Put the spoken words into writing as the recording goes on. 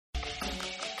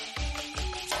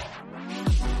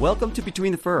Welcome to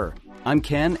Between the Fur. I'm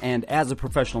Ken, and as a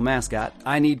professional mascot,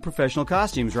 I need professional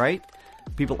costumes, right?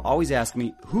 People always ask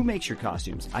me, who makes your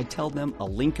costumes? I tell them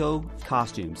Alinco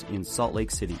Costumes in Salt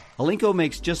Lake City. Alinco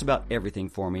makes just about everything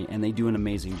for me, and they do an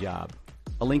amazing job.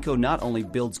 Alinco not only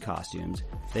builds costumes,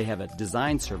 they have a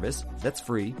design service that's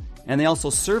free, and they also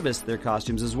service their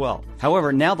costumes as well.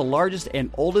 However, now the largest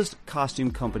and oldest costume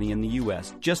company in the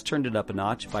U.S. just turned it up a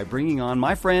notch by bringing on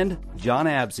my friend John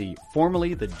Absey,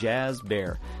 formerly the Jazz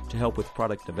Bear, to help with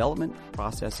product development,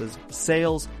 processes,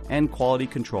 sales, and quality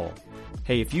control.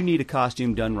 Hey, if you need a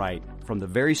costume done right from the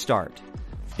very start,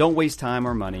 don't waste time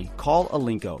or money. Call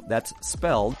Alinco. That's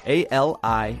spelled A-L-I-N-C-O.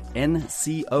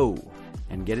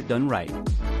 And get it done right.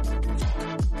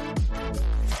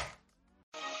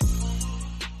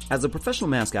 As a professional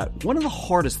mascot, one of the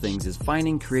hardest things is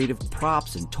finding creative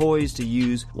props and toys to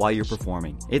use while you're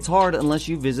performing. It's hard unless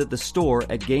you visit the store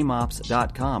at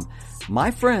GameOps.com.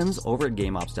 My friends over at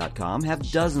GameOps.com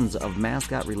have dozens of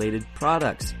mascot-related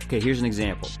products. Okay, here's an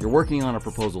example. You're working on a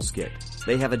proposal skit.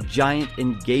 They have a giant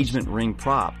engagement ring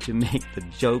prop to make the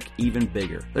joke even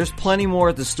bigger. There's plenty more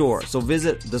at the store, so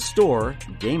visit the store,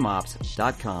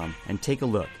 GameOps.com, and take a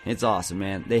look. It's awesome,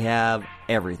 man. They have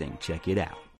everything. Check it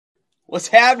out. What's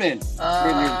happening?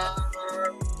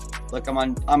 Look, I'm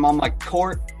on my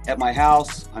court at my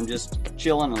house. I'm just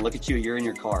chilling, and look at you. You're in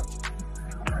your car.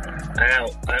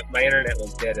 My internet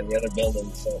was dead in the other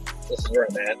building, so this is where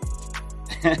I'm at.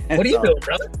 What are you doing,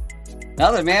 brother?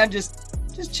 Nothing, man.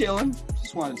 Just chilling.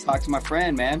 Just wanted to talk to my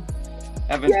friend, man.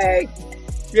 Yay!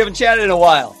 We haven't chatted in a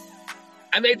while.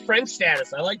 I made friend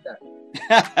status. I like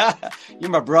that. You're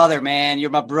my brother, man. You're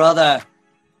my brother.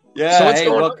 Yeah. So what's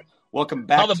going on? Welcome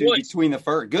back to boys? Between the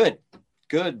Fur. Good.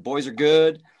 Boys are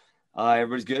good.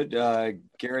 Everybody's good.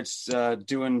 Garrett's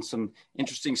doing some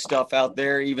interesting stuff out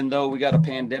there, even though we got a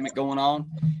pandemic going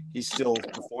on. He's still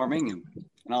performing and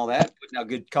all that, putting out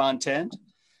good content.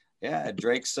 Yeah,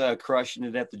 Drake's crushing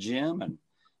it at the gym, and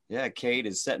yeah, Kate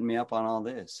is setting me up on all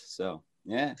this. So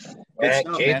yeah, good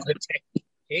stuff, man.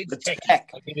 Kate's tech.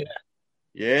 I'll give you that.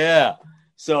 Yeah.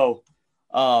 So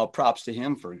props to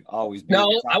him for always being.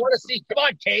 No, I want to see. Come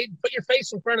on, Kate. Put your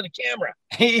face in front of the camera.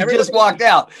 He just walked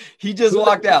out.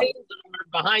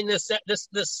 Behind this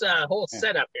whole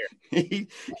setup here.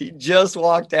 He just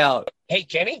walked out. Hey,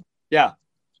 Kenny. Yeah.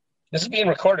 This is being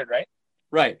recorded, right?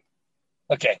 Right.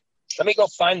 Okay. Let me go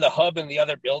find the hub in the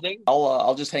other building.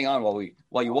 I'll just hang on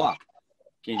while you walk.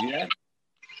 Can you do that?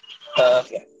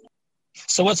 Okay.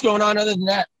 So what's going on other than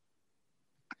that?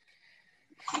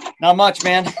 Not much,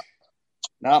 man.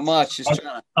 Not much. Just trying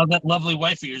to. How's that lovely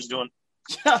wife of yours doing?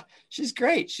 She's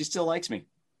great. She still likes me.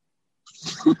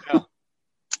 Yeah.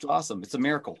 It's awesome. It's a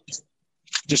miracle.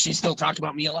 Does she still talk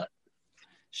about me a lot?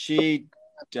 She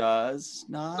does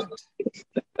not.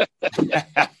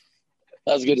 That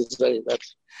was good to say.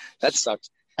 That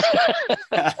sucks.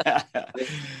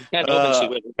 Can't open she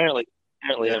would. Apparently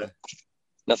yeah.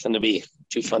 Nothing to be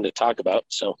too fun to talk about.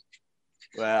 So,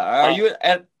 well, are you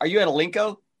at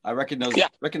Alinco? I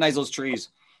recognize those trees.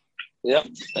 Yep,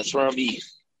 that's where I'll be.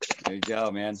 There you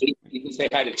go, man. You can say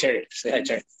hi to Terry. Say hi,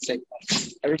 Terry.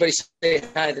 Everybody say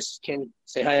hi. This is Ken.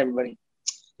 Say hi, everybody.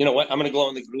 You know what? I'm going to go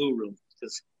in the glue room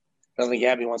because I don't think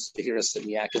Abby wants to hear us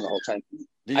sitting yakking the whole time.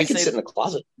 I can sit in the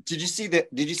closet. Did you say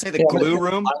the glue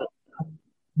room?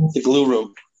 The glue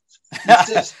room.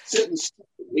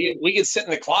 We can sit in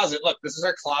the closet. Look, this is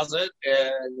our closet,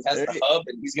 and it has the hub,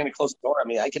 and he's going to close the door. I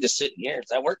mean, I could just sit in here. Does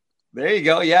that work? There you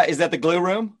go. Yeah. Is that the glue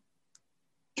room?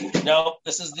 No,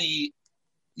 this is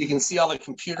you can see all the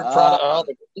computer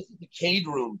product. This is the Cade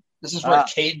room. This is where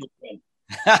Cade was in.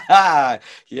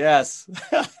 Yes.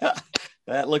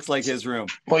 That looks like his room.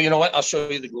 Well, you know what? I'll show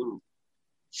you the glue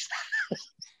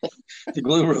room. The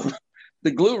glue room.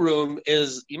 The glue room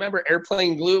is, you remember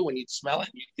airplane glue when you'd smell it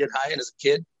and you'd get high as a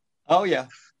kid? Oh, yeah.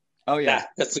 Yeah,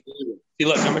 that's the glue room. See,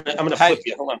 look, I'm gonna flip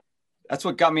you. Hold on. That's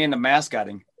what got me into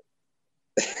mascotting.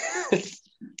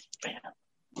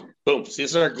 Boom. See,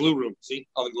 this is our glue room. See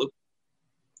all the glue?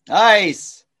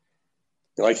 Nice.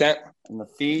 You like that? And the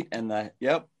feet and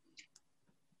yep.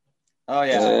 Oh,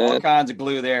 yeah. All kinds of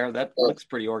glue there. That looks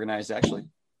pretty organized, actually.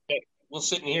 Okay. We'll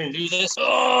sit in here and do this.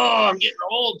 Oh, I'm getting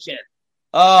old, Ken.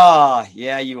 Oh,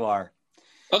 yeah, you are.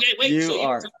 Okay, wait. You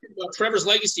are. Talking about Trevor's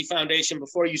Legacy Foundation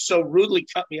before you so rudely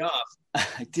cut me off.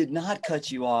 I did not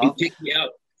cut you off. You kicked me out.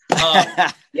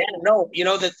 Yeah, no. You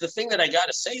know, the thing that I got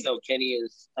to say, though, Kenny,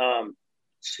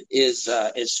 is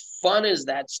as fun as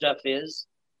that stuff is,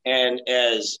 and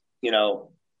as, you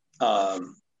know,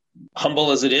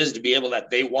 humble as it is to be able that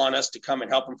they want us to come and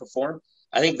help them perform,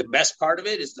 I think the best part of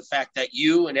it is the fact that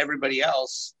you and everybody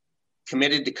else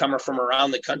committed to come from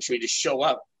around the country to show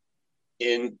up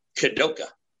in Kadoka.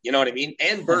 You know what I mean?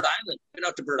 And Bird Island. Been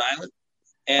out to Bird Island.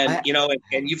 And,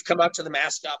 and you've come out to the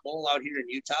Mascot Bowl out here in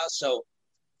Utah. So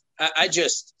I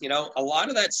just, a lot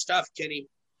of that stuff, Kenny,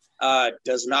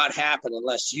 does not happen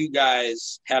unless you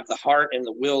guys have the heart and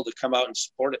the will to come out and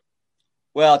support it.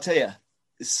 Well, I'll tell you,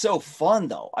 it's so fun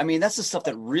though. I mean, that's the stuff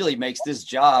that really makes this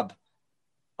job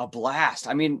a blast.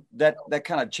 I mean, that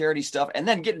kind of charity stuff, and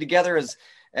then getting together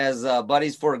as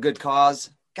buddies for a good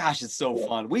cause. Gosh, it's so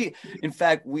fun.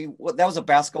 That was a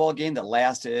basketball game that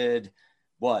lasted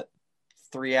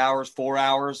 3 hours, 4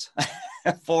 hours,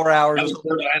 4 hours. That was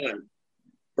Bird Island.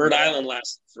 Bird Island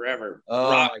lasted forever.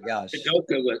 Oh my gosh.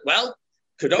 Kadoka was about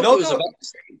the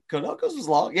same. Kadoka's was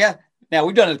long. Yeah. Now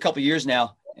we've done it a couple of years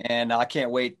now, and I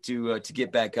can't wait to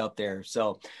get back up there.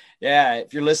 So yeah,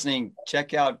 if you're listening,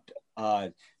 check out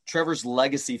Trevor's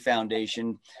Legacy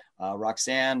Foundation.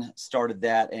 Roxanne started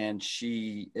that, and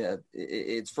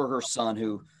it's for her son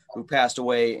who passed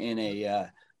away in a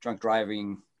drunk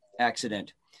driving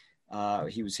accident.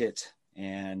 He was hit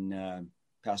and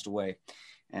passed away.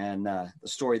 And the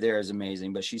story there is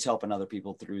amazing, but she's helping other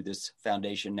people through this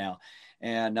foundation now.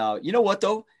 And you know what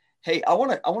though? Hey, I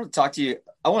want to talk to you.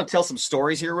 I want to tell some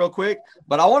stories here real quick,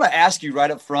 but I want to ask you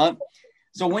right up front.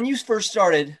 So when you first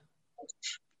started,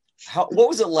 what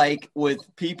was it like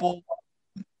with people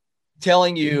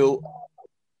telling you,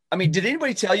 I mean, did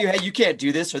anybody tell you, hey, you can't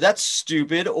do this, or that's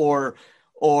stupid, or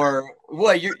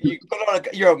what,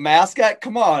 you're a mascot?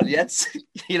 Come on. That's,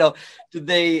 what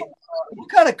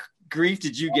kind of grief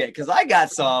did you get? Because I got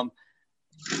some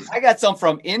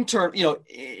from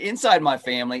inside my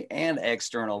family and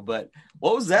external, but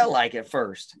what was that like at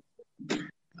first? It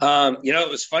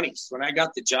was funny. When I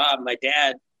got the job, my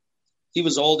dad, he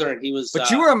was older and he was,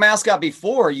 but you were a mascot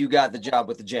before you got the job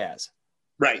with the Jazz.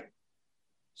 Right.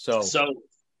 So,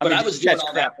 but I was doing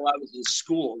all that while I was in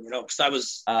school, because I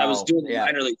was doing the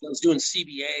minor league. I was doing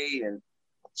CBA. And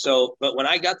so, but when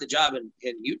I got the job in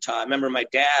Utah, I remember my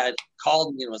dad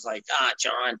called me and was like,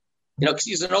 John, because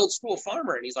he's an old school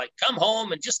farmer. And he's like, come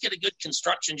home and just get a good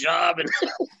construction job. And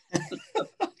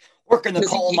work in the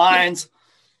coal mines.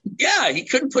 Yeah, he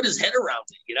couldn't put his head around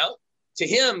it, To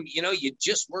him, you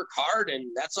just work hard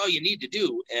and that's all you need to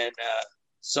do. And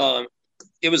so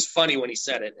it was funny when he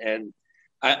said it. And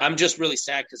I'm just really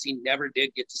sad because he never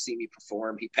did get to see me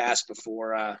perform. He passed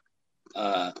before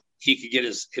he could get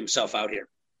himself out here.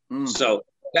 So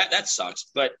that sucks.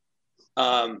 But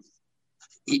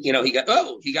he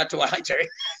got to watch Terry.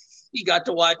 he got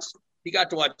to watch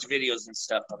videos and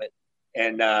stuff of it.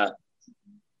 And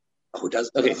who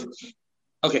does?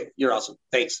 Okay, you're awesome.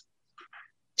 Thanks.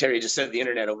 Terry just said the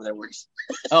internet over there works.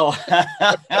 Oh,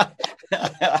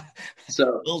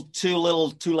 so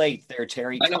too too late there,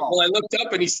 Terry. I know. Well, I looked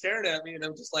up and he stared at me, and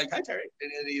I'm just like, "Hi, Terry,"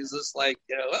 and he's just like,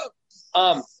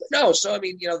 no. So I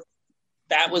mean,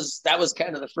 that was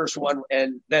kind of the first one,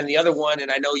 and then the other one,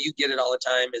 and I know you get it all the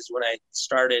time, is when I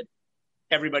started,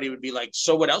 everybody would be like,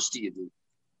 "So what else do you do?"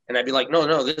 And I'd be like,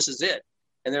 "No, this is it,"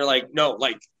 and they're like, "No,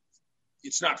 like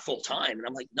it's not full time," and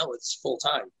I'm like, "No, it's full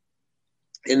time,"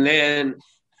 and then.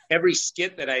 Every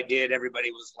skit that I did,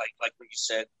 everybody was like when you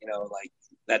said, like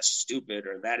that's stupid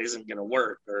or that isn't going to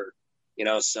work or,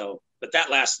 but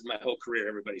that lasted my whole career.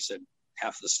 Everybody said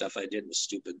half the stuff I did was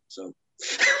stupid. So,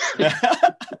 my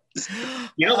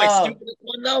stupidest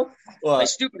one though, my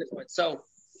stupidest one. So,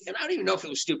 and I don't even know if it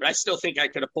was stupid. I still think I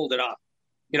could have pulled it off,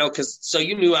 so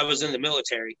you knew I was in the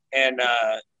military and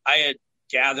I had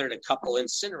gathered a couple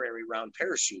incinerary round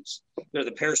parachutes. They're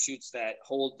the parachutes that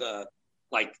hold the,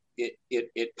 like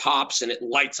it pops and it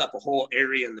lights up a whole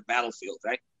area in the battlefield,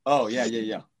 right? Oh yeah.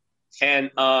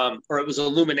 And or it was an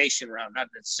illumination round, not an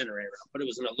incinerator round, but it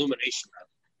was an illumination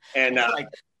round. And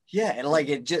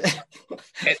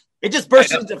it just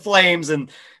bursts into flames, and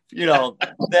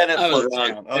then it floats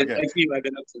down. Okay. I've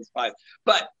been up since 5.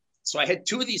 But so I had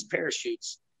 2 of these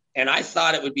parachutes, and I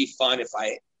thought it would be fun if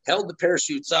I held the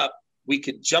parachutes up, we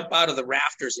could jump out of the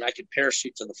rafters and I could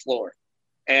parachute to the floor.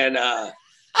 And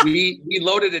we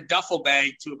loaded a duffel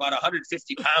bag to about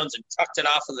 150 pounds and tucked it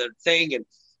off of the thing. And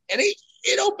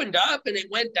it opened up and it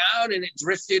went down and it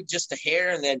drifted just a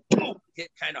hair and then boom, hit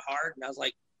kind of hard. And I was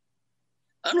like,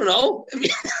 I don't know. I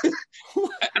mean,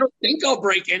 I don't think I'll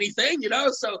break anything,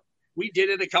 So we did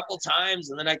it a couple times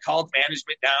and then I called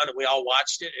management down and we all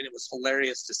watched it. And it was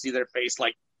hilarious to see their face.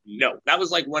 Like, no, that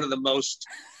was like one of the most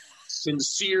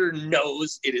sincere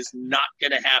no's. It is not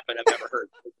going to happen I've ever heard.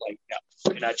 Like, no,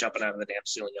 you're not jumping out of the damn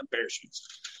ceiling on parachutes.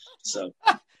 So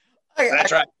I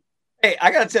tried. Hey,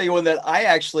 I got to tell you one that I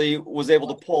actually was able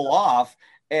to pull off.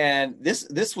 And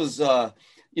this was,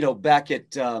 back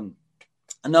at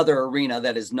another arena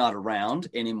that is not around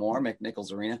anymore,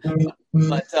 McNichols Arena.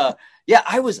 But yeah,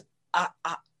 I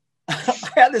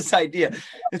had this idea.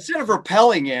 Instead of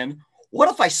rappelling in, what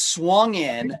if I swung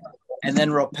in and then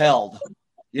rappelled,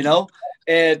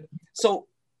 And so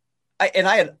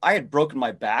I had broken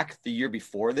my back the year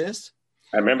before this.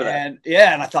 I remember that. And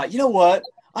yeah, and I thought, you know what?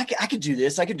 I could do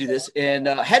this. I could do this. And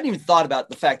I hadn't even thought about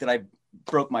the fact that I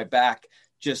broke my back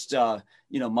just,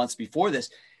 months before this.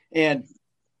 And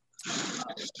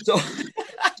so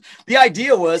the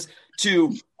idea was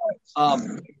to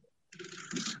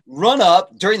run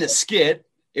up during the skit.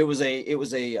 I was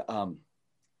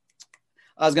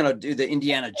going to do the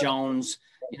Indiana Jones,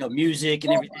 music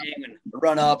and everything, and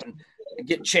run up and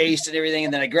get chased and everything.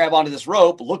 And then I grab onto this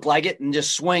rope, look like it, and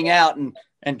just swing out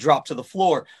and drop to the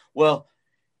floor. Well,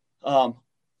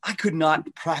 I could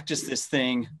not practice this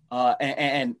thing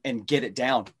and get it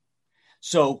down.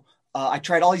 So I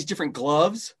tried all these different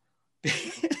gloves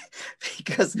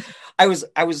because I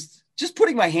was just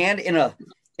putting my hand in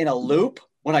a loop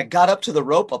when I got up to the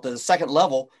rope up to the second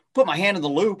level, put my hand in the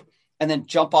loop and then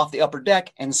jump off the upper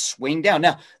deck and swing down.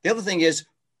 Now, the other thing is,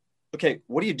 okay,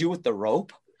 what do you do with the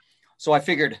rope? So I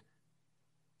figured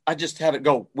I'd just have it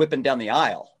go whipping down the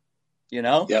aisle,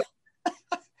 Yep.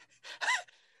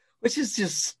 Which is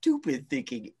just stupid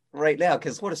thinking right now,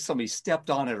 because what if somebody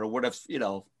stepped on it, or what if,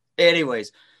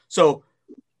 anyways. So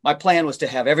my plan was to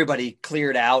have everybody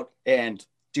cleared out and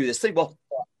do this thing. Well,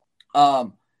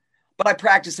 but I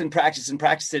practiced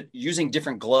it using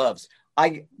different gloves.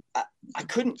 I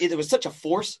couldn't, there was such a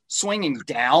force swinging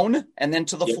down and then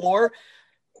to the floor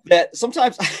that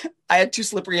sometimes I had too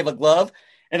slippery of a glove,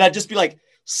 and I'd just be like,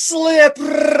 slip.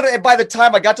 And by the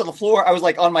time I got to the floor, I was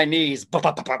like on my knees,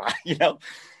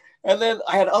 And then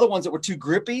I had other ones that were too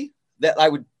grippy that I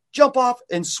would jump off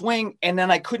and swing, and then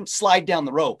I couldn't slide down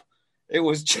the rope. It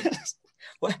was just,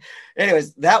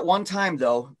 anyways, that one time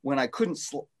though, when I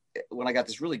got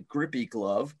this really grippy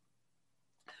glove,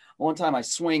 one time I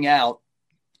swing out,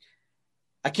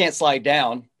 I can't slide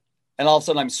down, and all of a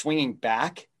sudden I'm swinging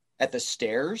back at the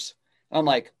stairs. And I'm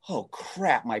like, oh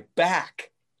crap, my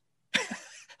back. That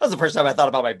was the first time I thought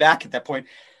about my back at that point.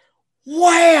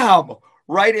 Wham!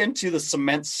 Right into the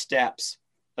cement steps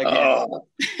again. Oh.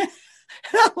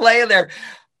 I'm laying there.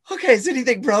 Okay, is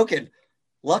anything broken?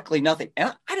 Luckily, nothing.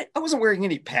 And I wasn't wearing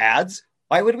any pads.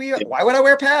 Why would I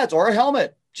wear pads or a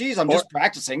helmet? Geez, I'm just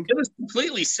practicing. It was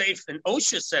completely safe, and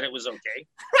OSHA said it was okay.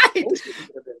 Right.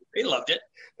 They loved it.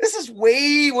 This is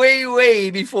way, way, way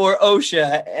before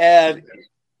OSHA. And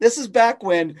this is back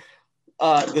when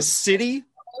the city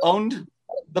owned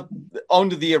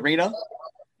the arena.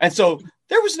 And so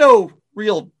there was no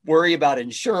real worry about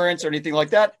insurance or anything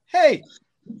like that. Hey,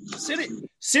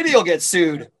 city will get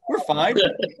sued. We're fine.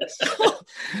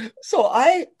 So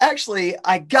I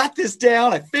got this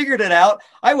down. I figured it out.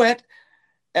 I went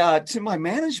to my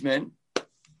management,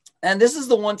 and this is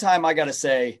the one time I got to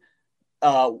say,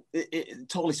 it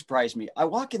totally surprised me. I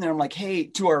walk in there. I'm like, hey,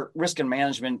 to our risk and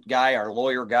management guy, our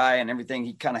lawyer guy, and everything.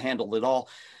 He kind of handled it all.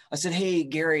 I said, hey,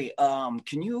 Gary,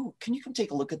 can you come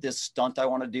take a look at this stunt I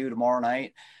want to do tomorrow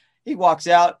night? He walks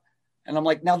out, and I'm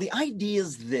like, now the idea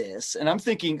is this. And I'm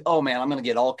thinking, oh man, I'm going to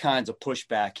get all kinds of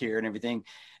pushback here and everything.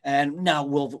 And now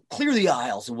we'll clear the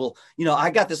aisles, and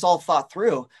I got this all thought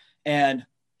through. And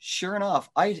sure enough,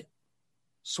 I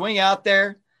swing out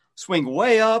there, swing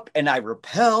way up, and I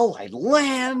rappel, I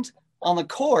land on the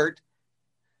court.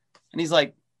 And he's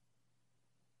like,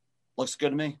 looks good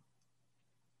to me.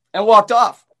 And walked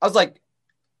off. I was like,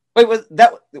 wait, was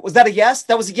that a yes?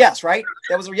 That was a yes, right?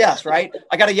 That was a yes, right?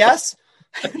 I got a yes.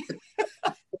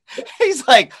 He's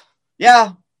like,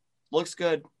 yeah, looks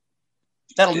good.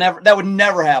 That would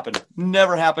never happen.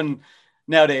 Never happen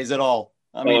nowadays at all.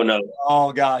 I mean,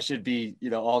 oh gosh, it'd be,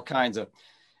 all kinds of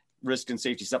risk and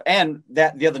safety stuff. And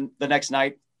that the next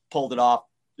night pulled it off.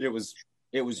 It was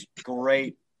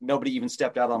great. Nobody even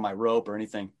stepped out on my rope or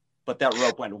anything, but that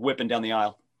rope went whipping down the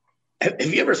aisle.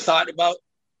 Have you ever thought about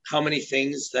how many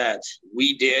things that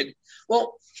we did?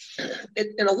 Well,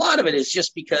 and a lot of it is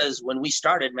just because when we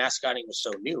started, mascotting was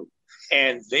so new,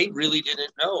 and they really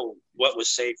didn't know what was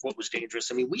safe, what was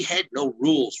dangerous. I mean, we had no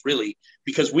rules really,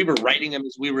 because we were writing them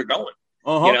as we were going.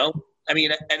 Uh-huh. I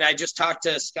mean, and I just talked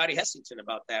to Scotty Hessington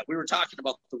about that. We were talking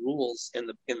about the rules in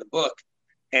the book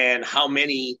and how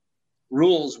many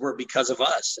rules were because of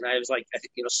us. And I was like, I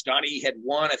think, Scotty had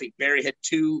one, I think Barry had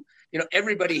two,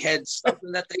 everybody had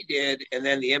something that they did. And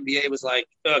then the NBA was like,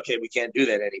 okay, we can't do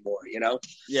that anymore,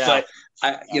 Yeah. But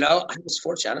I was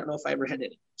fortunate. I don't know if I ever had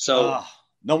any. So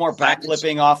no more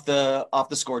backflipping off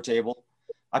the score table.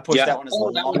 I pushed that one as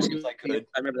long as I could.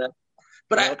 I remember that.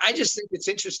 But I just think it's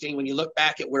interesting when you look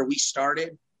back at where we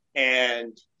started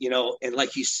and, and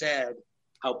like you said,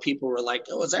 how people were like,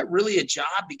 oh, is that really a job?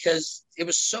 Because it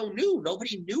was so new.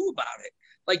 Nobody knew about it.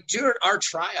 Like during our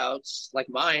tryouts, like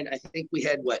mine, I think we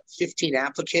had 15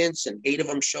 applicants and 8 of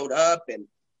them showed up. And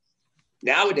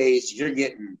nowadays you're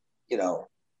getting,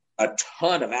 a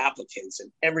ton of applicants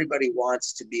and everybody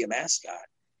wants to be a mascot.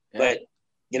 Yeah. But,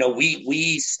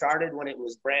 we started when it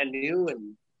was brand new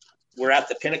and we're at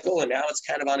the pinnacle and now it's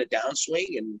kind of on a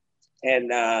downswing.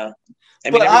 And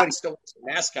everybody still wants a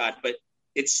mascot, but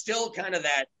it's still kind of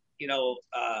that,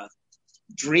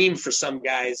 dream for some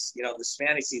guys, this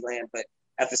fantasy land. But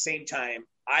at the same time,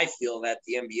 I feel that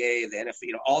the NBA, the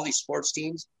NFL, all these sports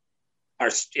teams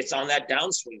it's on that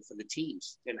downswing for the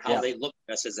teams and how they look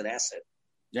at us as an asset.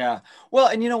 Yeah. Well,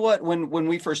 and you know what, when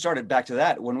we first started, back to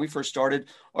that, when we first started,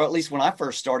 or at least when I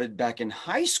first started back in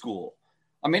high school,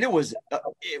 I mean, it was,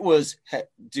 hey,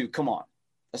 dude, come on.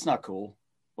 That's not cool.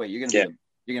 Wait, you're going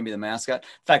to be the mascot.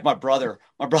 In fact, my brother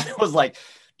was like,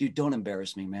 dude, don't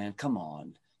embarrass me, man. Come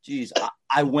on. Jeez.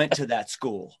 I went to that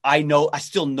school. I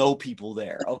still know people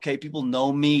there. Okay. People know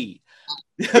me.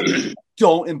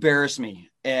 Don't embarrass me.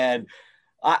 And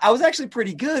I was actually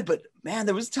pretty good, but man,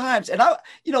 there was times, and I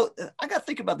got to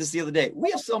think about this the other day. We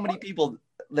have so many people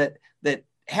that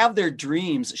have their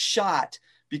dreams shot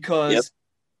because,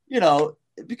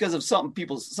 because of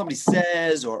somebody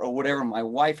says or whatever. My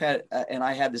wife had, and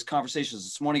I had this conversation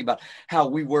this morning about how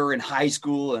we were in high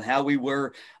school and how we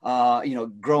were,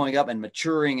 growing up and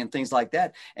maturing and things like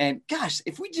that. And gosh,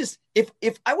 if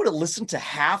I would have listened to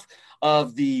half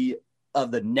of the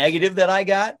negative that I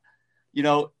got,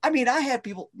 I had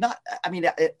people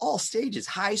at all stages,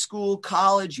 high school,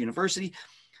 college, university.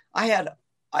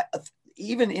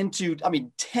 Even into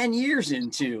 10 years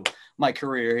into my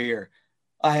career here,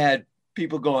 I had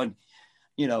people going,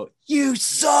 you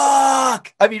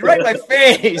suck. Right in my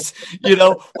face,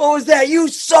 what was that? You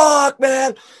suck,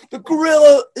 man. The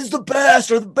gorilla is the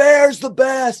best, or the bear's the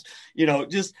best,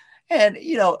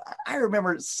 I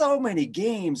remember so many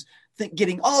games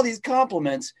getting all these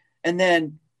compliments, and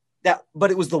then but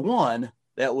it was the one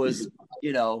that was,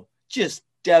 just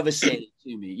devastating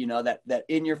to me, that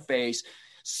in your face,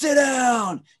 sit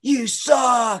down, you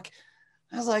suck.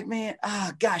 I was like, man,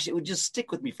 gosh, it would just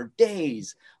stick with me for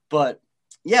days. But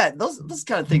yeah, those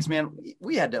kind of things, man,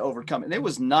 we had to overcome it. And it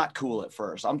was not cool at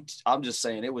first. I'm just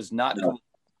saying it was not cool.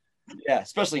 Yeah.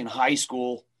 Especially in high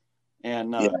school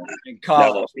and in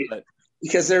college. No,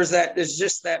 because there's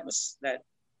just that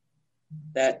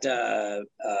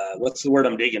what's the word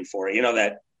I'm digging for?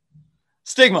 That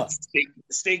stigma.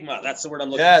 Stigma. That's the word I'm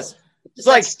looking for. It's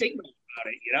like stigma about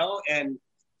it, and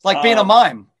it's like being a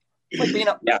mime. Like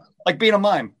being a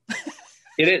mime.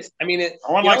 It is.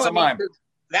 Everyone likes a mime.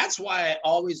 That's why I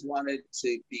always wanted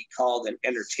to be called an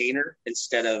entertainer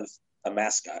instead of a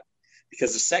mascot.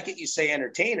 Because the second you say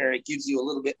entertainer, it gives you a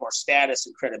little bit more status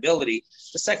and credibility.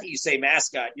 The second you say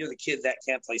mascot, you're the kid that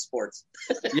can't play sports.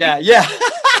 Yeah.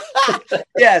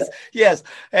 yes.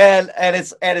 And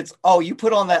it's you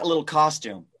put on that little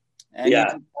costume and you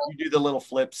do the little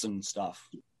flips and stuff.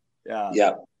 Yeah.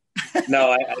 Yeah.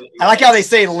 No, I like how they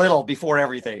say little before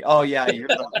everything. Oh yeah, you're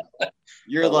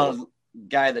the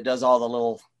guy that does all the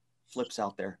little flips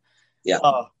out there. Yeah.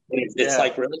 It's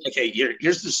like, really? Okay,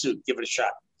 here's the suit. Give it a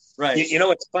shot. Right.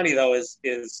 What's funny though is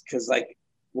because like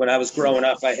when I was growing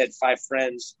up, I had 5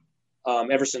 friends.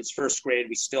 Ever since first grade,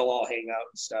 we still all hang out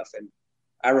and stuff. And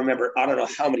I remember, I don't know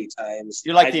how many times.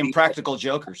 You're like the Impractical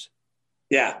Jokers.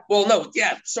 Yeah. Well, no.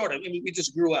 Yeah. Sort of. We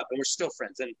just grew up and we're still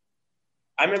friends. And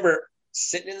I remember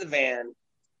sitting in the van,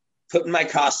 putting my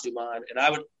costume on, and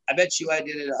I bet you I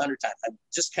did it 100 times. I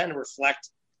just kind of reflect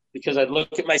because I'd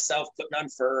look at myself putting on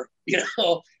fur.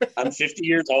 I'm 50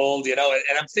 years old. And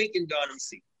I'm thinking, I'm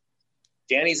seeing.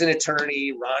 Danny's an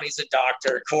attorney, Ronnie's a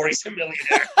doctor, Corey's a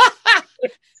millionaire.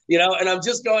 And I'm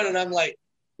just going and I'm like,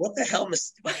 what the hell,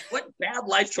 what bad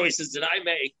life choices did I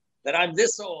make that I'm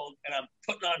this old and I'm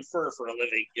putting on fur for a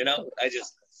living?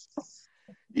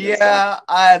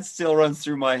 It still runs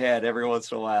through my head every once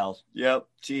in a while. Yep.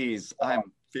 Geez,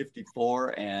 I'm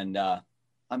 54 and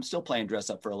I'm still playing dress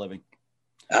up for a living.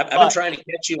 I've been trying to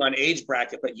catch you on age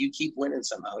bracket, but you keep winning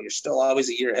somehow. You're still always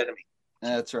a year ahead of me.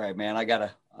 That's right, man. I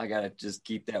gotta just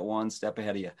keep that one step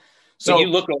ahead of you. So you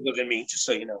look older than me, just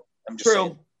so you know. I'm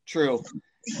just true.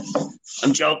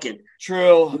 I'm joking.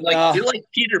 True. You're like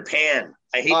Peter Pan.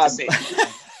 I hate to say it.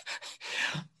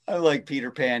 I like Peter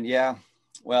Pan. Yeah.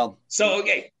 Well. So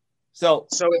okay. So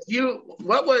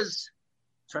if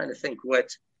trying to think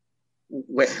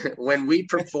when we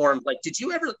performed, like, did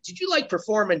you like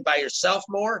performing by yourself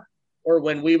more, or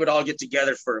when we would all get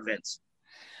together for events?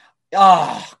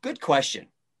 Good question.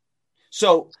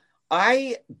 So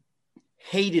I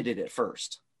hated it at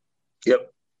first.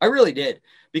 Yep. I really did,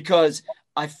 because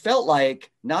I felt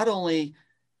like not only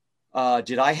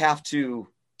did I have to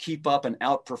keep up and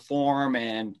outperform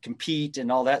and compete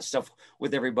and all that stuff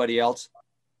with everybody else,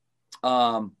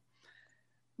 but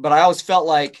I always felt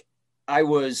like I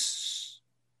was,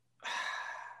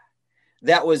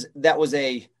 that was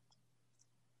a,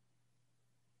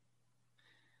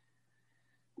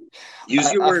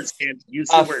 use your words, Ken. Use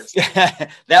your words.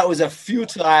 That was a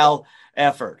futile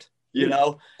effort, you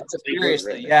know. That's a big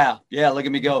Seriously, word right yeah. Look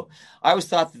at me go. I always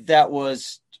thought that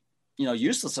was,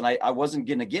 useless, and I wasn't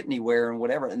going to get anywhere and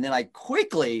whatever. And then I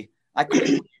quickly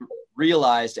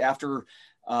realized after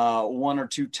one or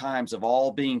two times of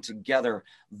all being together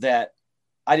that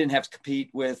I didn't have to compete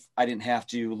with. I didn't have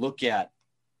to look at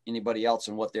anybody else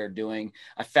and what they're doing.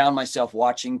 I found myself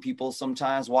watching people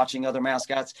sometimes, watching other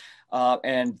mascots,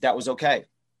 and that was okay.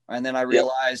 And then I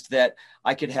realized that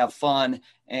I could have fun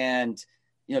and,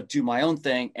 do my own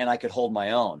thing, and I could hold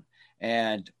my own.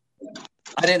 And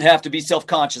I didn't have to be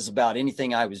self-conscious about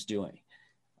anything I was doing.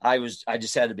 I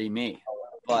just had to be me.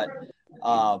 But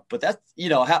that's,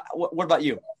 what about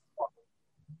you?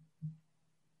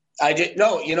 I did.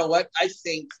 No, you know what? I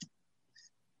think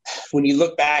when you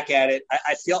look back at it,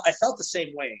 I felt the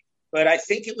same way, but I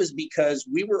think it was because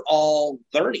we were all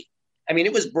learning. I mean,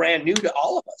 it was brand new to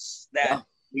all of us that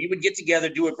we would get together,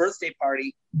 do a birthday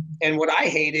party. And what I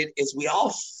hated is we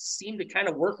all seemed to kind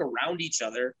of work around each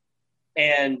other.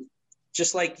 And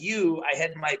just like you, I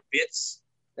had my bits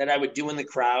that I would do in the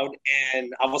crowd,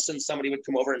 and all of a sudden somebody would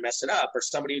come over and mess it up, or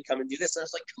somebody would come and do this. And I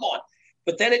was like, come on.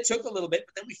 But then it took a little bit,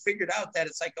 but then we figured out that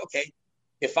it's like, okay,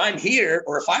 if I'm here,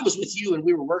 or if I was with you and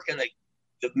we were working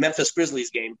the Memphis Grizzlies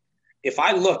game, if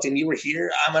I looked and you were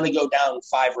here, I'm going to go down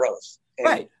 5 rows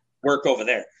and work over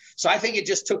there. So I think it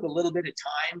just took a little bit of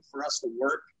time for us to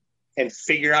work and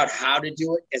figure out how to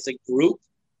do it as a group.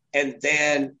 And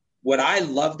then what I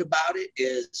loved about it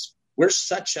is we're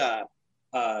such a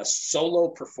solo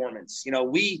performance.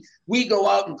 We go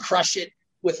out and crush it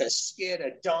with a skid,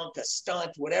 a dunk, a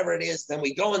stunt, whatever it is. Then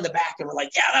we go in the back and we're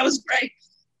like, yeah, that was great.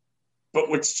 But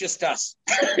it's just us.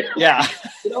 Yeah.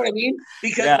 You know what I mean?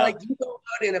 Because you go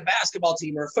out in a basketball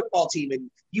team or a football team and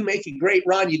you make a great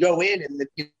run, you go in and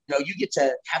you get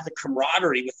to have the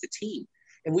camaraderie with the team.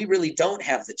 And we really don't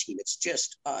have the team. It's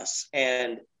just us.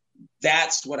 And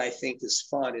that's what I think is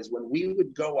fun, is when we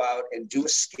would go out and do a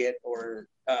skit or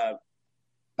a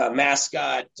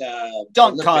mascot dunk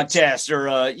Olympics, contest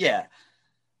or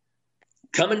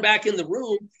coming back in the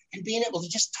room and being able to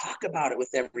just talk about it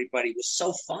with everybody was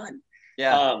so fun.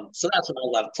 Yeah. So that's what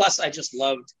I love. Plus, I just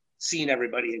loved seeing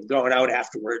everybody and going out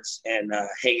afterwards and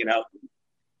hanging out,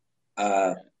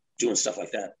 doing stuff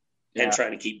like that, and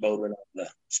trying to keep Bowdoin out of the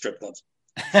strip clubs.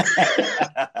 You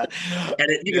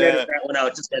can edit that one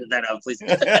out. Just edit that out, please.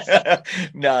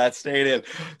 No, that's staying in.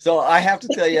 So I have to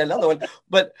tell you another one,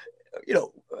 but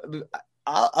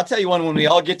I'll tell you one when we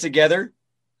all get together.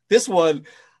 This one,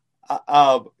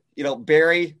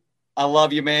 Barry, I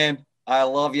love you, man. I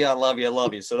love you. I love you. I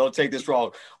love you. So don't take this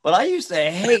wrong. But I used to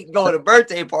hate going to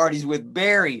birthday parties with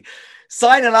Barry.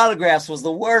 Signing autographs was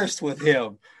the worst with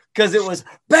him, because it was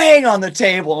bang on the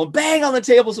table and bang on the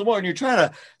table some more. And you're trying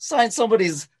to sign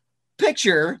somebody's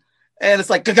picture, and it's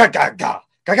like, ga, ga, ga, ga,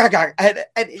 ga, ga, ga. And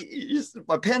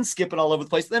my pen's skipping all over the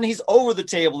place. Then he's over the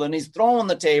table and he's throwing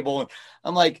the table. And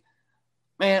I'm like,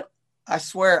 man, I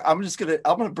swear, I'm going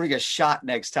to bring a shot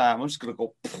next time. I'm just going to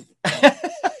go,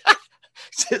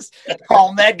 just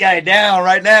calm that guy down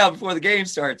right now before the game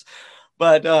starts.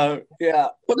 But yeah.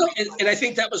 Well, no, and I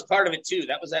think that was part of it too.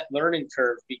 That was that learning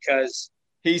curve, because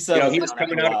he was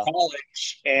coming out of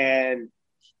college, and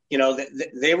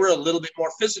they were a little bit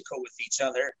more physical with each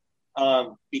other,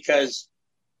 because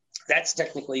that's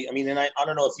technically, and I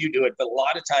don't know if you do it, but a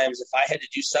lot of times if I had to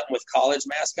do something with college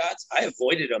mascots, I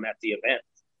avoided them at the event,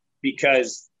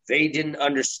 because they didn't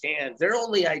understand. Their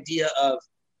only idea of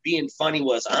being funny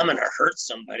was, I'm going to hurt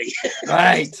somebody.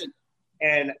 Right.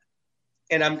 And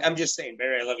I'm just saying,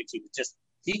 Barry, I love you too. But just,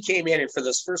 he came in, and for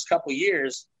those first couple of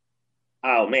years,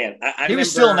 oh man, he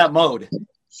was still in that mode.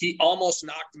 He almost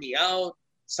knocked me out.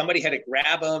 Somebody had to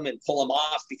grab him and pull him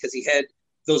off, because he had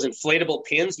those inflatable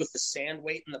pins with the sand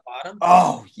weight in the bottom.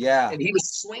 Oh yeah. And he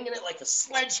was swinging it like a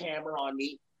sledgehammer on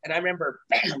me. And I remember,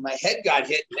 bam, my head got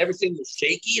hit and everything was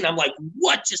shaky. And I'm like,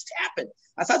 what just happened?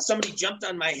 I thought somebody jumped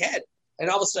on my head. And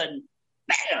all of a sudden,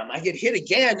 bam, I get hit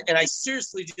again. And I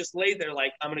seriously just lay there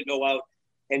like, I'm going to go out.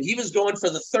 And he was going for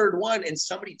the third one, and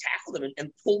somebody tackled him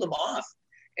and pulled him off.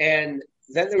 And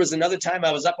then there was another time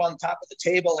I was up on top of the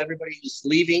table. Everybody was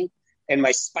leaving. and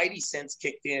my spidey sense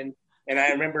kicked in. And I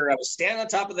remember I was standing on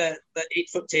top of the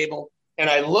 8-foot table, and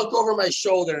I look over my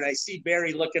shoulder, and I see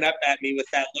Barry looking up at me with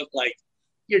that look like,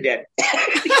 you're dead.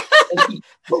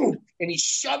 Boom, and he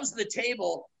shoves the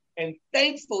table. And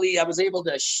thankfully, I was able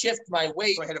to shift my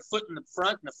weight. I had a foot in the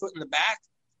front and a foot in the back.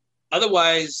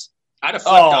 Otherwise, I'd have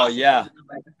flipped off. Oh, yeah.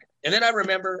 And then I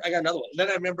remember, I got another one. Then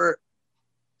I remember,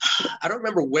 I don't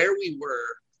remember where we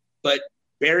were, but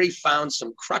Barry found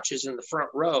some crutches in the front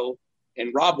row,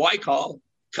 and Rob Wycall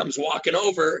comes walking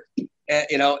over,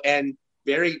 and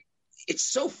Barry, it's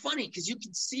so funny because you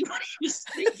can see what he was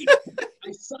thinking.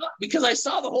 I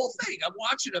saw the whole thing. I'm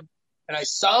watching him, and I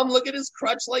saw him look at his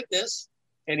crutch like this,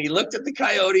 and he looked at the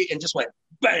coyote and just went,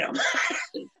 bam,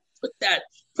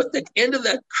 put the end of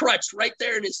the crutch right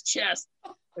there in his chest,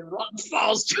 and Rob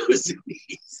falls to his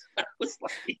knees.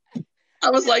 I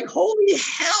was like, holy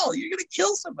hell, you're gonna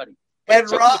kill somebody. And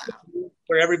Rob,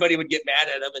 where everybody would get mad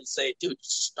at him and say, dude,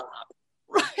 stop.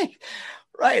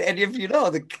 Right. And if you know,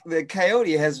 the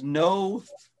coyote has no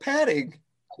padding.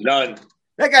 None.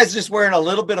 That guy's just wearing a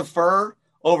little bit of fur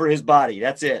over his body.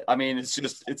 That's it. I mean,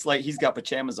 it's like he's got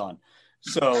pajamas on.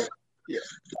 So, yeah.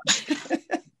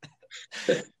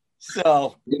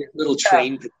 So little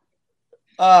train.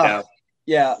 Yeah.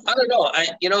 I don't know.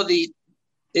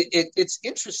 It's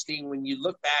interesting when you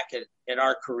look back at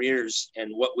our careers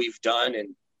and what we've done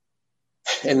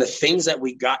and the things that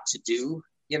we got to do,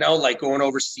 like going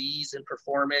overseas and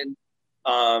performing,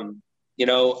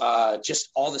 just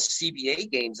all the CBA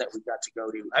games that we got to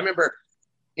go to. I remember,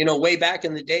 way back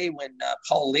in the day when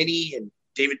Paul Linney and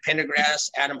David Pendergrass,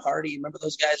 Adam Hardy, remember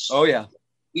those guys? Oh, yeah.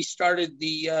 We started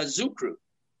the Zoo Crew,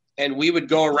 and we would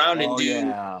go around and do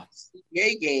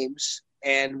CBA games,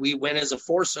 and we went as a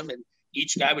foursome, and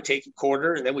each guy would take a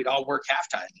quarter, and then we'd all work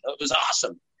halftime. It was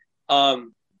awesome.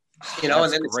 And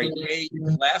then the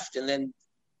CBA left, and then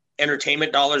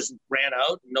entertainment dollars ran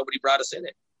out, and nobody brought us in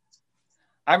it.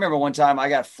 I remember one time I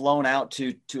got flown out to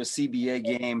a CBA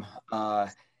game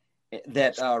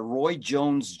that Roy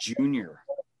Jones Jr.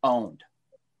 owned.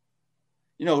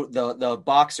 The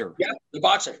boxer. Yeah, the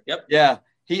boxer. Yep. Yeah,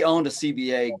 he owned a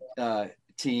CBA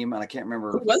team, and I can't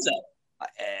remember. Who was that?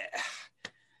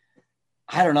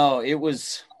 I don't know. It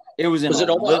was in. Was it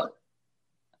Omaha?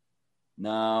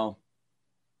 No.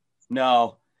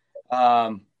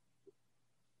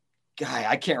 Guy,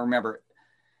 I can't remember.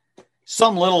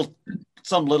 Some little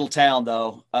town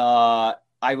though. I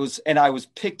was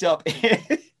picked up.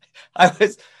 I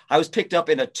was picked up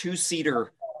in a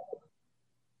 2-seater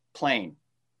plane.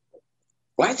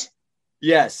 What?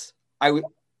 Yes,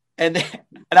 and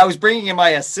I was bringing in my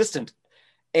assistant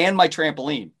and my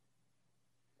trampoline.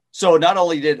 So not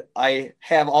only did I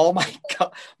have all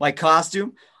my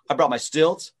costume, I brought my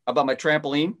stilts, I brought my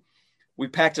trampoline. We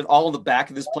packed it all in the back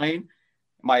of this plane.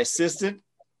 My assistant,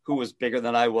 who was bigger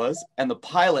than I was, and the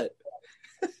pilot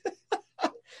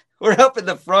were up in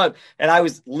the front, and I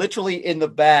was literally in the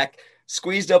back,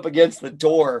 squeezed up against the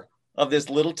door of this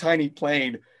little tiny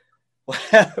plane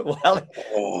while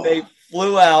they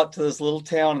flew out to this little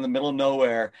town in the middle of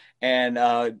nowhere. And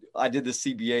I did the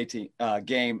CBA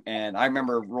game, and I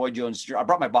remember Roy Jones. I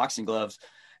brought my boxing gloves,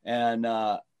 and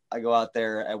I go out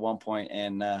there at one point,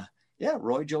 and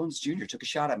Roy Jones Jr. took a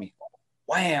shot at me.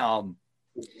 Wham!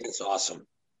 That's awesome.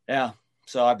 Yeah.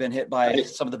 So I've been hit by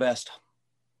some of the best.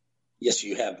 Yes,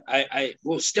 you have. I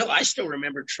still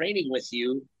remember training with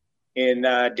you in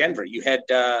Denver. You had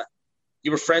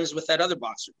you were friends with that other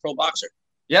boxer, pro boxer.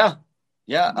 Yeah.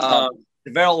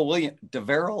 DeVeril Williams. Yeah.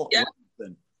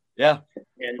 Williamson. Yeah.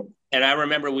 And I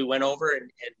remember we went over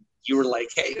and you were like,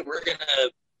 hey, we're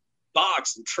gonna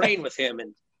box and train with him.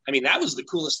 And I mean, that was the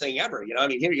coolest thing ever.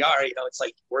 Here you are, it's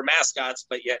like we're mascots,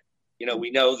 but yet,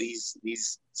 we know these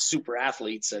super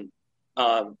athletes. And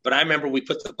but I remember we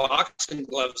put the boxing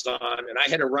gloves on, and I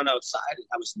had to run outside, and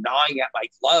I was gnawing at my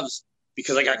gloves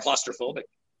because I got claustrophobic.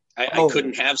 I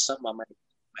couldn't have something on my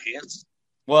hands.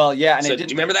 Well, yeah. And so, do you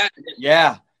remember that?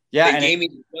 Yeah. They gave me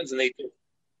the ones, and they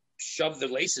shoved the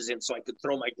laces in so I could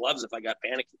throw my gloves if I got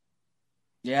panicky.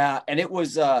 Yeah, and it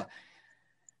was and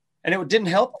it didn't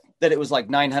help that it was like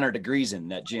 900 degrees in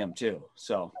that gym too.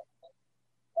 So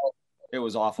it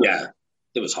was awful. Yeah,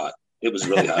 it was hot. It was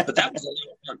really hot, but that was a lot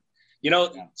of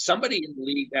fun. Somebody in the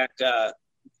league that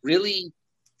really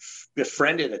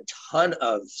befriended a ton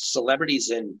of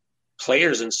celebrities and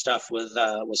players and stuff was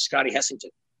Scotty Hessington.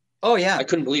 Oh yeah, I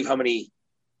couldn't believe how many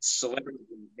celebrities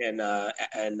and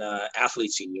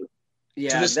athletes he knew.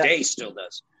 Yeah, to this day still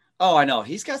does. Oh, I know.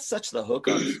 He's got such the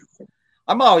hookups.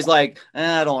 I'm always like,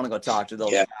 I don't want to go talk to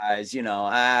those guys.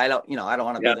 I don't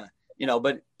want to be the,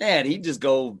 but man, he'd just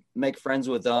go make friends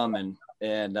with them.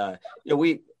 And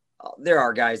there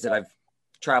are guys that I've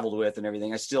traveled with and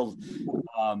everything. I still,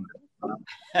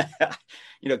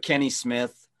 Kenny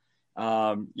Smith,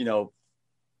 I've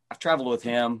traveled with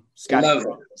him,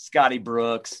 Scotty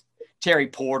Brooks, Terry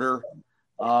Porter.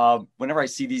 Whenever I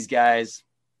see these guys,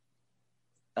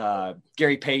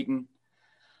 Gary Payton,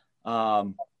 I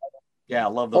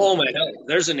love those. Oh my God,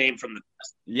 there's a name from the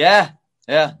past.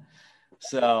 Yeah.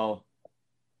 So,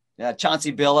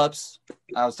 Chauncey Billups.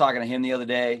 I was talking to him the other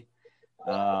day.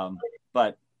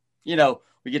 But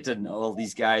we get to know all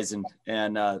these guys and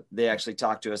they actually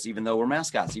talk to us, even though we're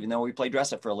mascots, even though we play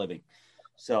dress up for a living.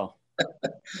 So,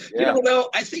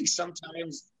 I think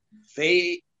sometimes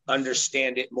they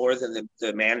understand it more than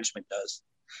the management does.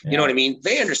 Yeah. You know what I mean?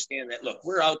 They understand that, look,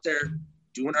 we're out there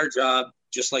doing our job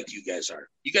just like you guys are.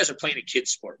 You guys are playing a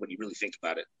kid's sport when you really think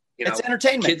about it. It's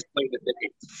entertainment. Kids play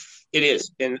it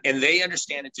is. And they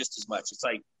understand it just as much. It's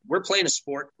like we're playing a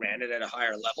sport, granted, at a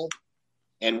higher level,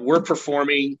 and we're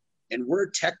performing, and we're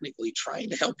technically trying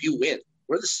to help you win.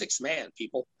 We're the sixth man,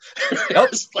 people.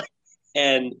 Yep.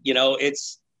 And,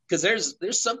 it's because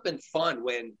there's something fun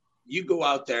when you go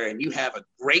out there and you have a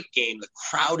great game. The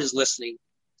crowd is listening.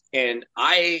 And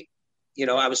I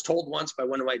was told once by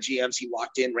one of my GMs, he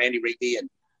walked in, Randy Rigby,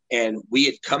 and we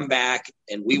had come back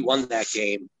and we won that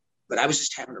game. But I was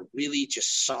just having a really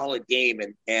just solid game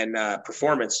and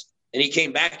performance. And he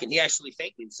came back and he actually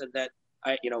thanked me and said that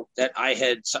that I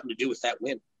had something to do with that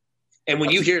win. And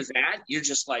when you hear that, you're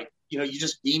just like, you're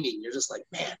just beaming. You're just like,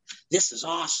 man, this is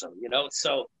awesome.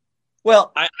 So,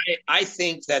 well, I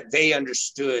think that they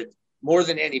understood more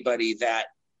than anybody that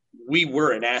we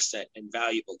were an asset and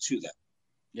valuable to them.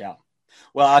 Yeah.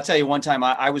 Well, I'll tell you, one time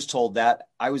I was told that.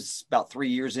 I was about 3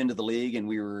 years into the league and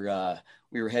we were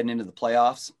heading into the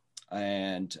playoffs,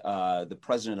 and the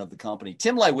president of the company,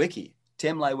 Tim Lewicki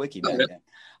back then.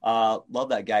 Love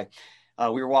that guy.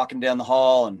 We were walking down the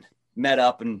hall and met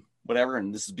up and whatever.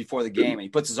 And this is before the game. And he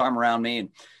puts his arm around me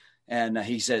and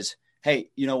he says, "Hey,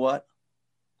 you know what?"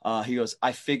 He goes,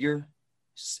 "I figure,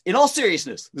 in all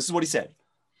seriousness," this is what he said,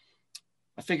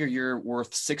 "I figure you're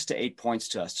worth 6 to 8 points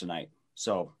to us tonight.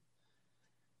 So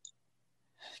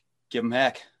give him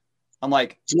heck." I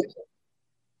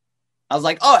was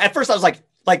like, oh, at first I was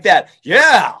like that.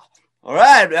 Yeah. All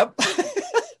right. Yep.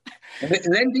 And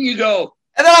then you go.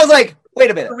 And then I was like,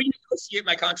 wait a minute. Renegotiate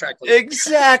my contract.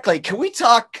 Exactly. Can we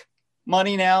talk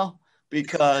money now?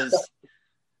 Because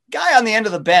guy on the end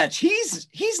of the bench, he's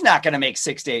not going to make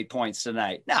 6 to 8 points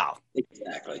tonight. No.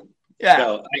 Exactly. Yeah.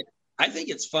 So I think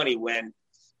it's funny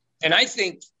and I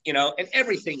think, and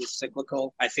everything is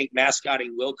cyclical. I think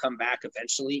mascotting will come back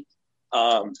eventually,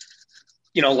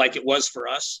 like it was for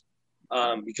us,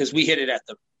 because we hit it at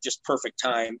the just perfect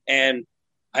time. And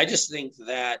I just think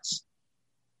that,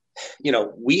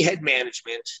 we had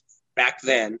management back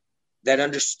then that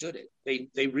understood it.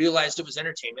 They realized it was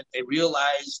entertainment. They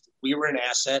realized we were an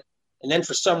asset. And then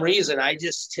for some reason, I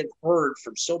just had heard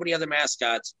from so many other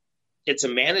mascots, it's a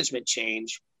management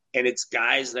change. And it's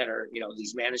guys that are,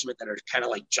 these management that are kind of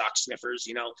like jock sniffers,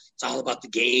 it's all about the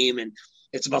game and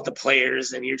it's about the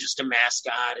players and you're just a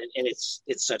mascot and it's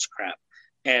such crap.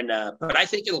 And, but I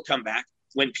think it'll come back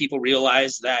when people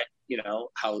realize that,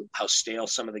 how stale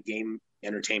some of the game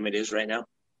entertainment is right now.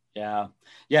 Yeah.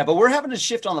 Yeah. But we're having to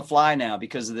shift on the fly now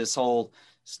because of this whole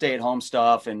stay at home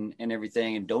stuff and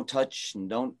everything, and don't touch and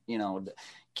don't,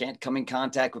 can't come in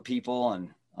contact with people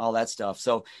and all that stuff.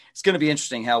 So it's going to be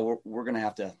interesting how we're going to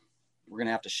have to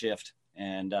shift,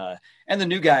 and the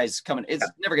new guys coming. It's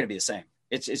never going to be the same.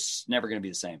 It's never going to be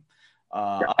the same.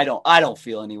 I don't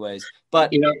feel anyways,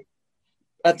 but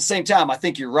at the same time, I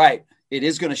think you're right. It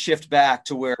is going to shift back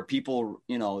to where people,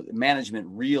 management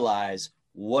realize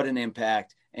what an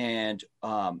impact and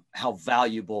how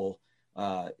valuable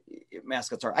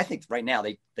mascots are. I think right now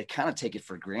they kind of take it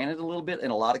for granted a little bit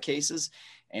in a lot of cases.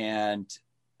 And,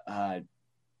 I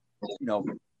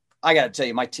got to tell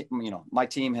you, my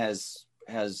team has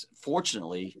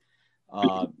fortunately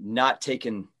not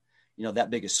taken, that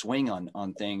big a swing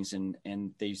on things, and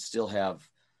they still have,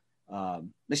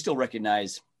 they still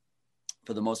recognize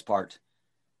for the most part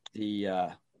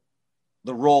the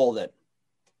role that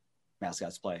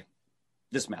mascots play.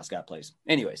 This mascot plays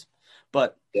anyways,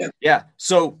 but yeah.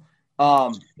 So,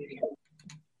 all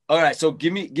right. So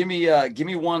give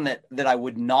me one that I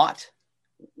would not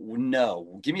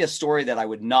know. Give me a story that I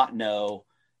would not know.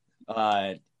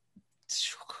 Gosh,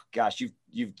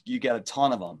 you got a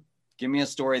ton of them. Give me a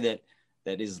story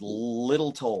that is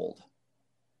little told,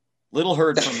 little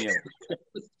heard from you.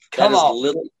 Come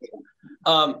on.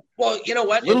 Well, you know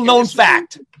what? Little known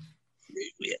fact.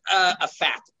 A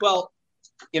fact. Well,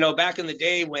 back in the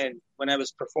day when I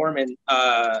was performing,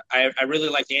 I really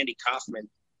liked Andy Kaufman.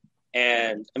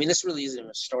 And I mean, this really isn't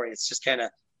a story. It's just kind of,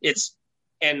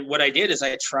 and what I did is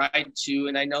I tried to,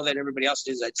 and I know that everybody else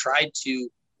did, I tried to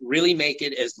really make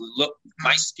it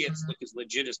my skits look as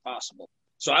legit as possible.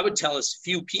 So I would tell as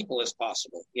few people as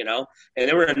possible, and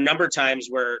there were a number of times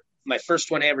where my first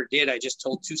one I ever did, I just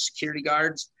told 2 security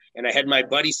guards, and I had my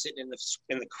buddy sitting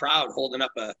in the crowd holding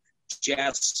up a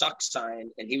Jazz Sucks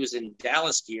sign, and he was in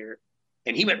Dallas gear,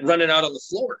 and he went running out on the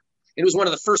floor. It was one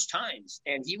of the first times,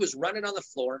 and he was running on the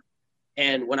floor.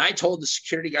 And when I told the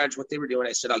security guards what they were doing,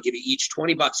 I said, I'll give you each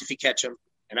 $20 if you catch them.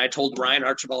 And I told Brian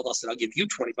Archibald, I said, I'll give you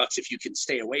 $20 if you can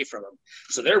stay away from them.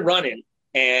 So they're running,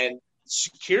 and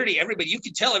security, everybody, you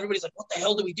could tell everybody's like, what the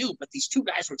hell do we do? But these 2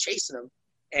 guys were chasing them.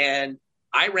 And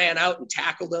I ran out and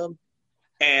tackled them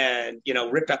and,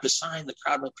 ripped up the sign. The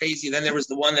crowd went crazy. Then there was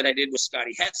the one that I did with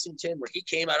Scotty Hetsington where he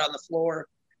came out on the floor.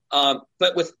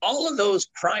 But with all of those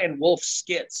crying wolf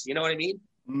skits, you know what I mean?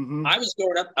 Mm-hmm. I was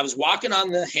going up, I was walking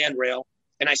on the handrail,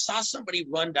 and I saw somebody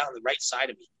run down the right side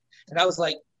of me. And I was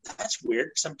like, that's weird,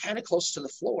 because I'm kind of close to the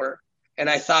floor. And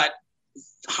I thought,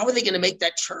 how are they going to make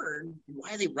that turn?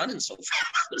 Why are they running so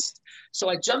fast? So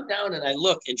I jumped down and I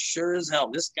look, and sure as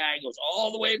hell, this guy goes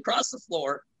all the way across the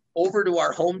floor over to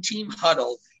our home team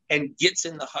huddle and gets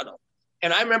in the huddle.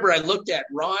 And I remember I looked at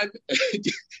Ron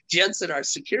Jensen, our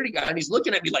security guy, and he's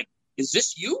looking at me like, is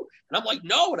this you? And I'm like,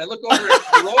 no. And I look over at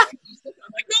the road, and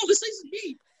I'm like, no, this isn't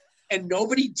me. And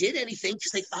nobody did anything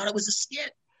because they thought it was a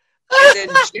skit. And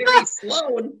then Jerry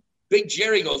Sloan, Big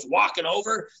Jerry, goes walking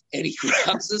over, and he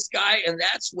grabs this guy. And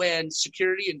that's when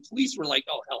security and police were like,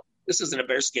 oh, hell, this isn't a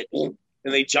bear skit. And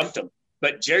they jumped him.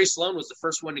 But Jerry Sloan was the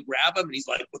first one to grab him. And he's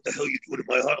like, what the hell are you doing in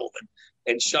my huddle?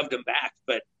 And shoved him back.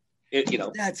 But,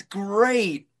 That's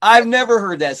great. I've never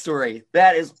heard that story.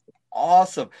 That is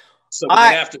awesome. So then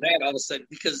after that, all of a sudden,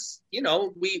 because,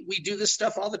 we do this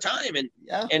stuff all the time,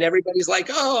 and everybody's like,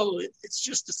 oh, it's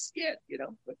just a skit,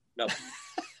 but no.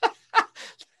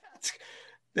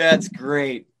 That's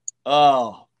great.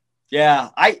 Oh,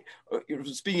 yeah.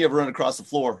 Speaking of running across the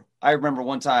floor, I remember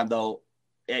one time, though,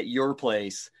 at your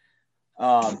place,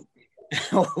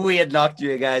 we had knocked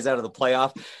you guys out of the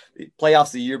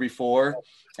playoffs the year before.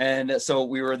 And so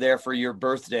we were there for your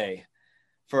birthday,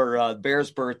 for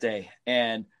Bear's birthday,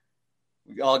 and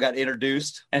we all got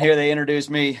introduced, and here they introduced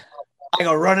me. I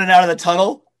go running out of the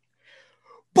tunnel.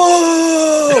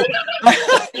 Boo!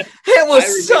 It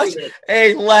was such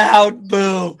a loud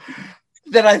boo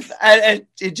that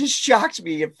it just shocked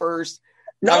me at first.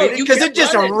 No, because it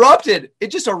just erupted. It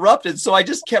just erupted, so I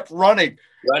just kept running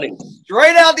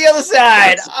straight out the other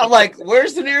side. I'm like,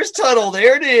 "Where's the nearest tunnel?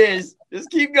 There it is.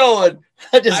 Just keep going."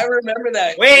 I remember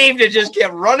that. Waved and just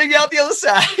kept running out the other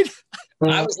side.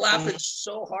 I was laughing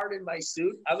so hard in my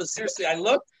suit. I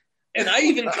looked, and I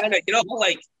even kind of,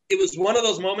 it was one of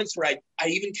those moments where I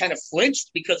even kind of flinched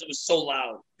because it was so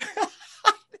loud.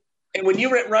 And when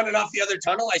you were running off the other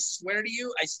tunnel, I swear to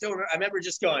you, I remember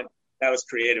just going, that was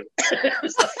creative.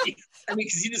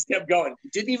 Because you just kept going. You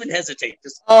didn't even hesitate.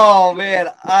 Oh man,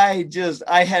 I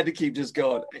had to keep just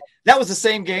going. That was the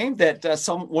same game that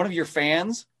one of your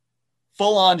fans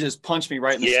full on just punched me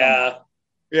right in the stomach.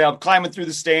 Yeah, I'm climbing through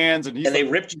the stands, and they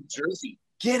ripped your jersey.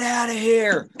 Get out of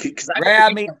here!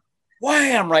 Grab me,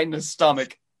 wham, right in the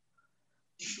stomach.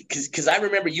 Because I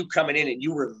remember you coming in and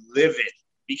you were livid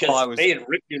because they had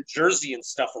ripped your jersey and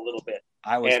stuff a little bit.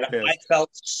 Pissed. I felt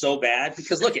so bad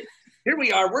because look, here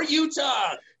we are. We're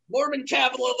Utah, Mormon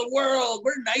capital of the world.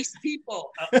 We're nice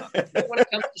people. When it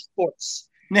comes to sports,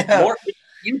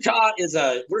 Utah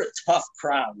we're a tough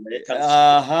crowd when it comes to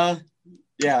sports.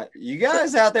 Yeah, you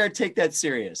guys out there take that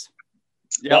serious.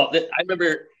 Yep. Well, I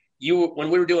remember when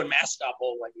we were doing Mascot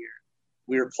Bowl one year,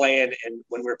 we were playing, and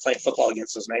when we were playing football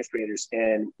against those ninth graders,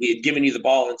 and we had given you the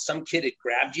ball, and some kid had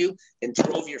grabbed you and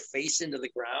drove your face into the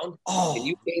ground, and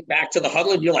you came back to the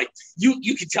huddle, and you're like,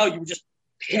 you could tell you were just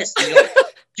pissed. And you're like,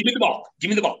 give me the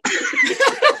ball.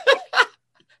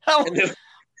 And then,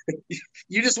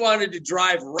 you just wanted to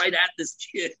drive right at this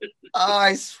kid.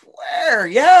 I swear.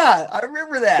 Yeah, I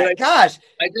remember that. Gosh.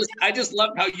 I just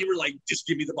loved how you were like, just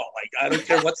give me the ball. Like, I don't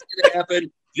care what's going to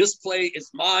happen. This play is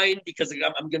mine because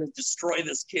I'm going to destroy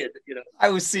this kid.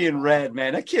 I was seeing red,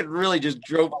 man. That kid really just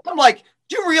drove. I'm like,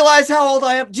 do you realize how old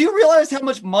I am? Do you realize how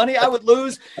much money I would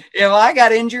lose if I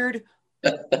got injured?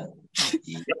 I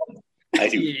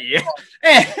do. Yeah,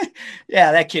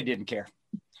 that kid didn't care.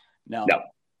 No.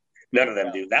 None of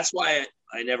them do. That's why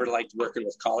I never liked working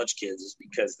with college kids, is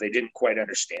because they didn't quite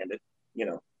understand it,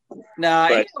 Nah,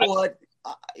 you know what?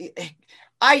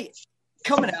 I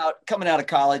coming out of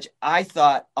college, I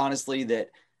thought honestly that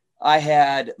I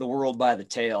had the world by the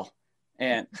tail,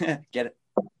 and get it?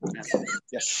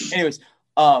 Yeah. Anyways,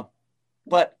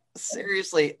 but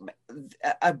seriously,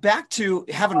 back to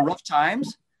having rough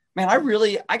times, man.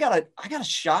 I got a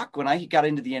shock when I got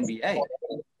into the NBA.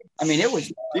 I mean, it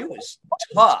was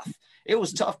tough. It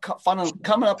was tough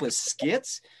coming up with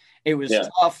skits. It was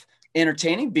tough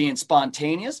entertaining, being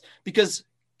spontaneous, because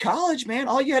college, man,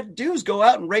 all you had to do is go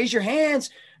out and raise your hands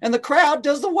and the crowd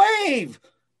does the wave.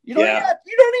 You don't even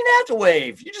have to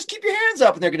wave. You just keep your hands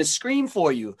up and they're going to scream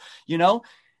for you, you know?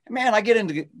 And man, I get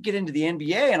into the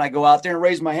NBA and I go out there and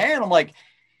raise my hand. I'm like,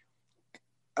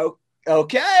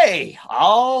 okay,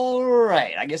 all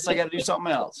right. I guess I got to do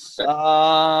something else.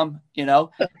 You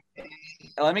know,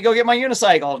 let me go get my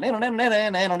unicycle,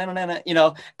 you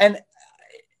know, and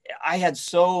I had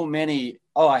so many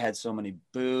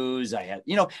boos. I had,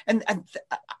 you know, and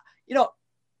you know,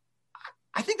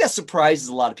 I think that surprises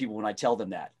a lot of people when I tell them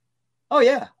that. Oh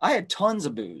yeah, I had tons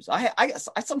of boos. I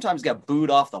sometimes got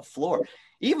booed off the floor,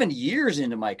 even years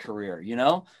into my career, you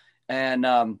know. And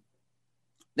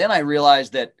then I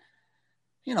realized that,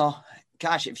 you know,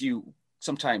 gosh, if you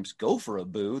sometimes go for a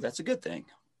boo, that's a good thing.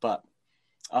 But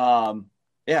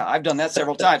yeah, I've done that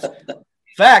several times. In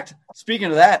fact, speaking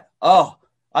of that,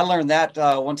 I learned that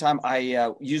one time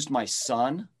I used my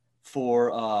son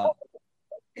for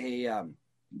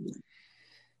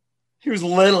he was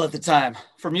little at the time,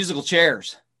 for musical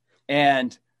chairs,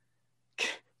 and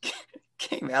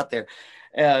came out there,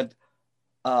 and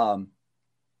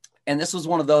this was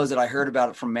one of those that I heard about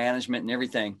it from management and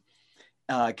everything,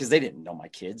 because they didn't know my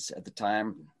kids at the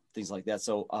time, things like that.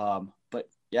 So, but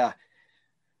yeah,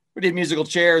 we did musical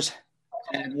chairs,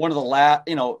 and one of the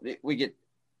you know,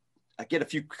 I get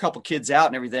a couple kids out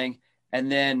and everything,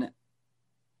 and then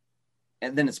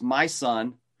it's my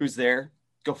son who's there,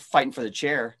 go fighting for the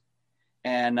chair.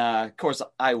 And of course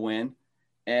I win,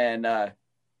 and I'm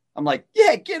like,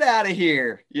 yeah, get out of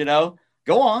here, you know,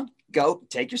 go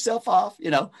take yourself off, you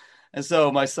know. And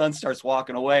so my son starts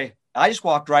walking away. I just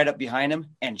walked right up behind him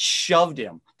and shoved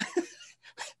him.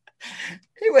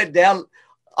 He went down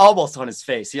almost on his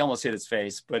face. He almost hit his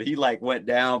face, but he like went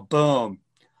down, boom,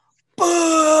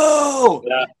 boo.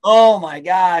 Yeah. Oh my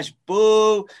gosh,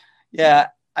 boo. Yeah,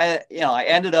 I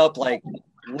ended up like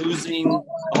losing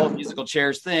the whole musical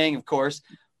chairs thing, of course,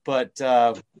 but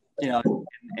you know,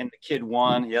 and the kid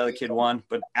won. The other kid won,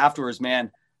 but afterwards,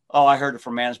 man, I heard it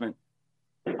from management.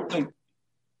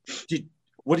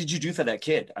 What did you do for that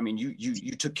kid? I mean,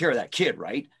 you took care of that kid,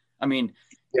 right? I mean,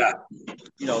 yeah,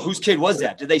 you know, whose kid was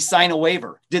that? Did they sign a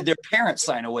waiver? Did their parents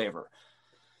sign a waiver?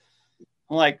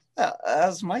 I'm like,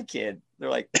 that's my kid. They're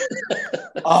like,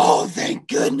 oh, thank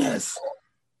goodness.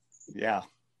 Yeah.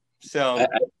 So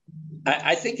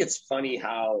I think it's funny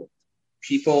how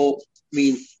people, I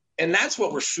mean, and that's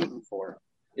what we're shooting for,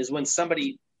 is when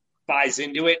somebody buys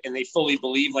into it and they fully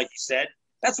believe, like you said,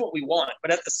 that's what we want.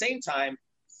 But at the same time,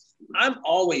 I'm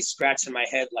always scratching my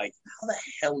head like, how the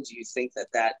hell do you think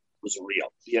that was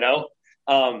real, you know?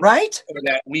 Right? Or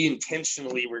that we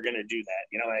intentionally were going to do that,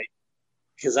 you know?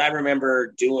 Because I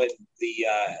remember doing the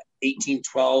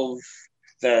 1812,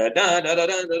 the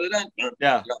yeah. You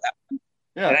know,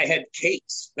 yeah. And I had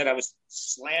cakes that I was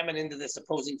slamming into this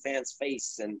opposing fan's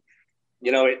face. And,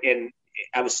 you know, and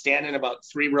I was standing about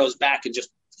 3 rows back and just,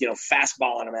 you know,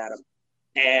 fastballing them at him.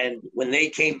 And when they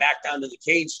came back down to the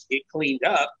cage to get cleaned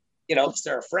up, you know, because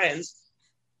they're friends,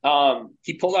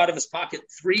 he pulled out of his pocket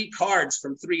 3 cards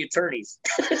from 3 attorneys.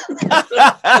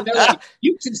 And they're like,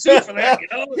 you can sue for that, you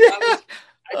know?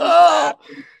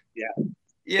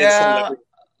 Yeah.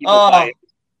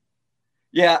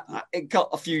 Yeah,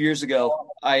 a few years ago,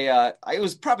 it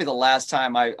was probably the last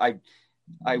time I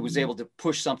was able to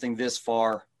push something this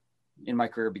far in my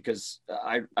career, because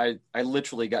I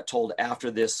literally got told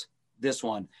after this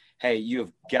one, hey, you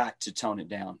have got to tone it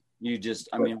down. You just,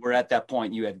 I mean, we're at that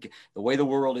point. You have, the way the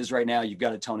world is right now, you've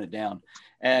got to tone it down.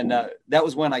 And that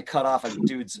was when I cut off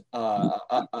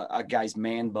a guy's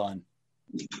man bun.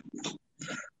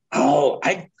 Oh,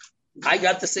 I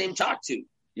got the same talk too.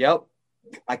 Yep.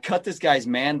 I cut this guy's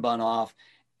man bun off,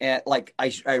 and like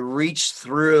I reached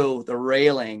through the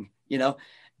railing, you know,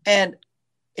 and,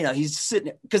 you know, he's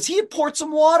sitting, because he had poured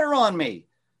some water on me,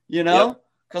 you know,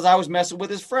 because I was messing with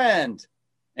his friend.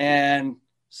 And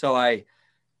so I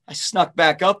snuck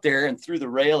back up there and through the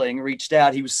railing, reached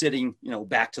out. He was sitting, you know,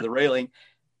 back to the railing,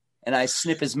 and I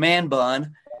snip his man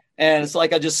bun, and it's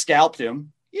like I just scalped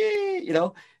him. Yeah, you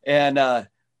know, and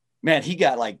man, he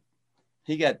got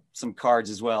some cards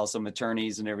as well, some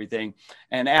attorneys and everything.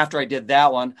 And after I did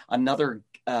that one, another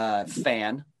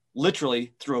fan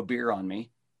literally threw a beer on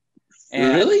me.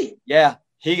 And, really? Yeah,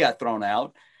 he got thrown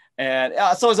out. And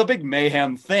so it was a big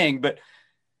mayhem thing, but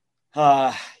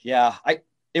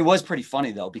it was pretty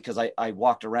funny though, because I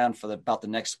walked around for about the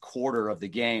next quarter of the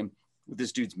game with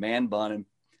this dude's man bun, and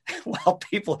while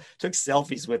people took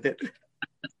selfies with it.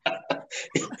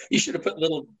 You should have put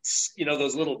little,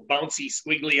 those little bouncy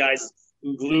squiggly eyes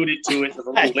and glued it to it with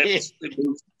the little lips.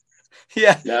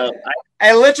 Yeah. No,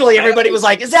 and literally everybody was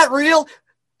like, "Is that real?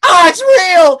 Oh, it's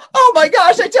real. Oh my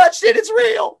gosh, I touched it. It's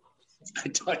real." I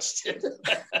touched it.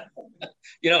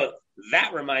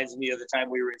 That reminds me of the time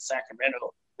we were in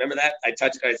Sacramento. Remember that? I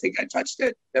think I touched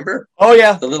it. Remember? Oh,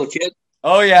 yeah. The little kid?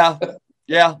 Oh, yeah.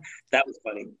 Yeah. That was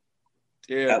funny.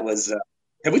 Dude. That was,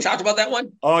 have we talked about that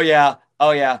one? Oh, yeah.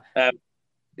 Oh, yeah.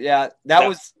 Yeah. That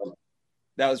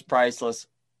was priceless.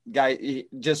 Guy,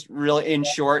 just really in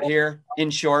short,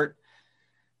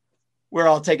 we're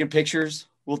all taking pictures.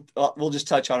 We'll just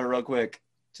touch on it real quick,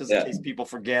 just in case people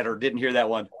forget or didn't hear that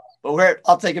one. But we're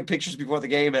all taking pictures before the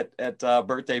game at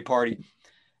birthday party.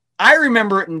 I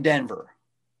remember it in Denver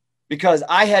because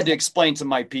I had to explain to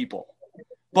my people.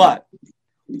 But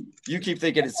you keep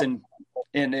thinking it's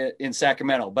in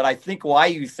Sacramento. But I think why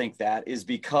you think that is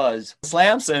because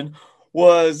Slamson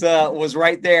was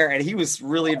right there, and he was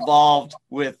really involved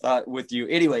with you.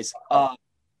 Anyways, and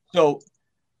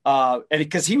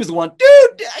because he was the one,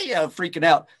 dude, freaking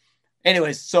out.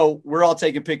 Anyways, so we're all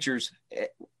taking pictures.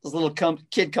 This little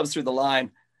kid comes through the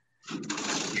line.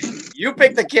 You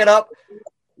pick the kid up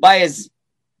by his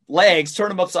legs,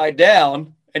 turn him upside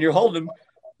down, and you're holding him.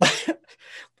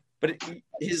 But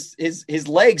his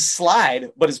legs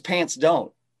slide, but his pants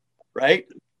don't. Right?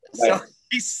 So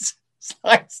he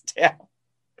slides down.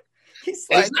 He's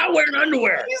not wearing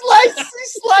underwear. He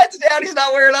slides down. He's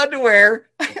not wearing underwear.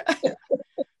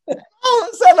 All of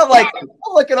a sudden, I'm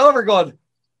looking over, going,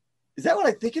 "Is that what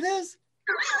I think it is?"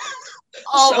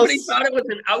 Somebody thought it was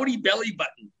an outie belly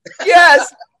button.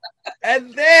 Yes.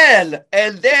 And then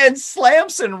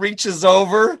Slamson reaches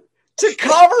over to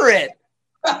cover it.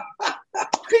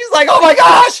 He's like, "Oh my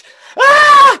gosh!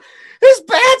 His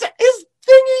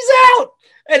thingy's out!"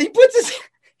 And he puts his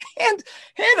hand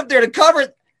up there to cover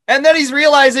it. And then he's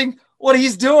realizing what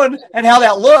he's doing and how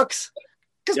that looks.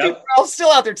 Because people are all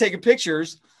still out there taking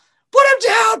pictures. Put him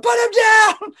down!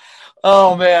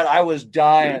 Oh man, I was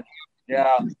dying.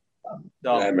 Yeah.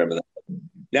 No. I remember that.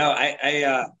 Now,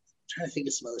 I'm trying to think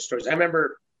of some other stories. I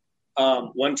remember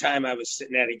one time I was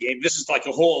sitting at a game. This is like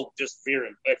a whole just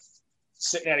veering, but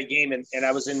sitting at a game and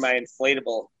I was in my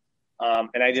inflatable.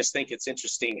 And I just think it's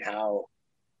interesting how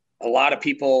a lot of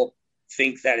people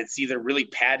think that it's either really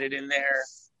padded in there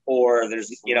or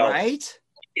there's, right?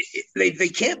 They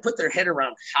can't put their head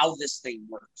around how this thing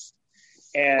works.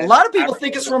 And a lot of people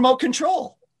think it's remote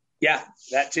control. Yeah,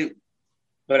 that too.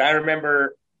 But I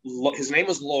remember his name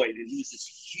was Lloyd, and he was this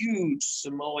huge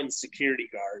Samoan security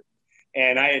guard.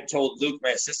 And I had told Luke,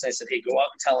 my assistant, I said, "Hey, go out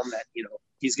and tell him that,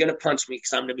 he's going to punch me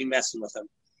because I'm going to be messing with him."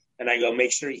 And I go,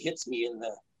 "Make sure he hits me in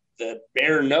the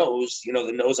bare nose,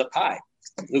 the nose up high."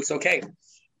 Luke's okay.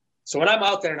 So when I'm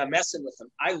out there and I'm messing with him,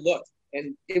 I look,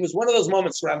 and it was one of those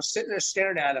moments where I'm sitting there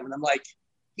staring at him, and I'm like,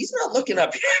 he's not looking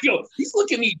up here. He's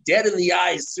looking me dead in the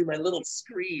eyes through my little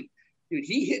screen. Dude,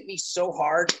 he hit me so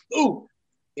hard. Ooh.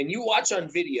 And you watch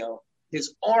on video,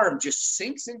 his arm just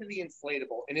sinks into the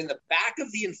inflatable. And in the back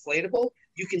of the inflatable,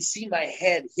 you can see my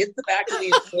head hit the back of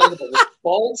the inflatable. The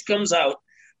bulge comes out.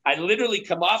 I literally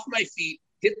come off my feet,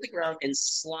 hit the ground, and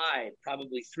slide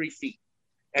probably 3 feet.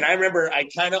 And I remember I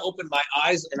kind of opened my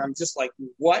eyes, and I'm just like,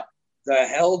 what the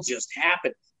hell just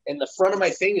happened? And the front of my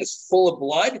thing is full of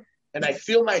blood. And I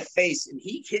feel my face, and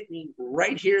he hit me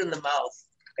right here in the mouth,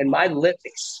 and my lip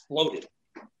exploded.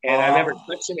 And I remember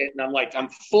touching it, and I'm like, I'm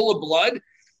full of blood.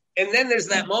 And then there's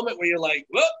that moment where you're like,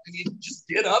 whoop, and you just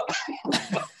get up.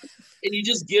 And you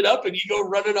just get up, and you go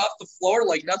running off the floor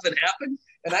like nothing happened.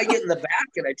 And I get in the back,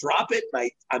 and I drop it.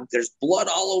 There's blood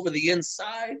all over the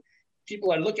inside.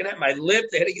 People are looking at my lip.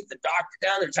 They had to get the doctor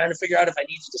down. They're trying to figure out if I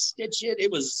needed to stitch it.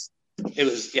 It was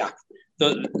yeah.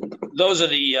 Those are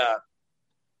the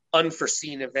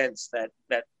unforeseen events that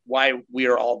why we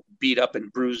are all beat up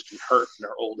and bruised and hurt in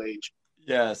our old age.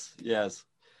 Yes.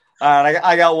 All right,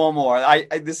 I got one more.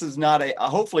 This is not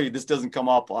hopefully this doesn't come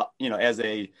up, as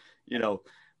a,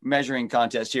 measuring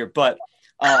contest here, but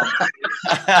we're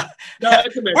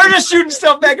just shooting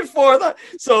stuff back and forth.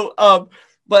 So,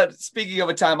 but speaking of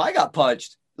a time I got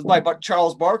punched, it was by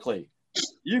Charles Barkley.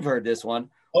 You've heard this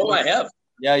one. Oh, I have.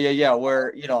 Yeah.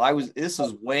 Where, this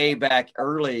was way back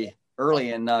early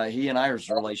in he and I's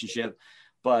relationship,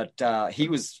 but he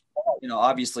was,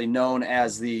 obviously known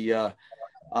as the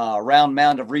round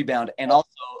mound of rebound and also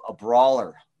a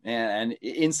brawler and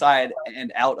inside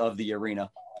and out of the arena.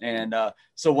 And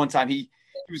so one time he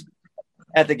was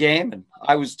at the game and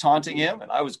I was taunting him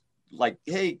and I was like,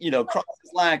 hey, cross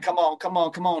this line. Come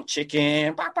on,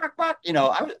 chicken. Bark, bark, bark. He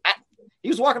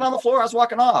was walking on the floor. I was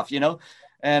walking off,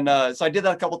 And so I did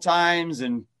that a couple times.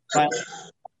 And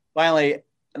finally,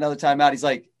 another time out, he's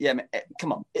like, yeah, man,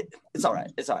 come on. It's all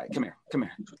right. It's all right. Come here.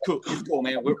 Cool. It's cool,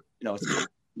 man. It's cool.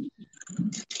 He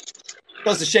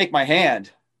goes to shake my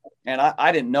hand. And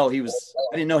I didn't know he was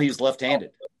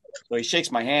left-handed. So he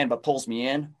shakes my hand, but pulls me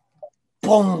in.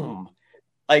 Boom.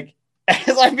 Like,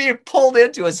 as I'm being pulled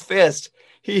into his fist,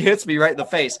 he hits me right in the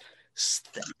face.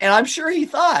 And I'm sure he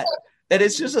thought that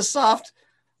it's just a soft,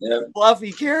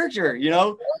 fluffy character,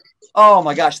 Oh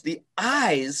my gosh. The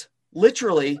eyes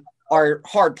literally are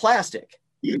hard plastic,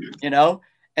 and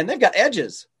they've got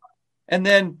edges. And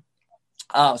then,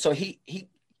 so he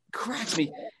cracks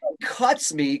me,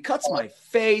 cuts my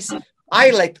face.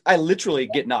 I literally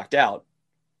get knocked out.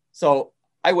 So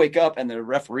I wake up and the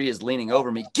referee is leaning over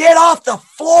me. Get off the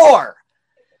floor.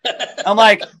 I'm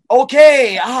like,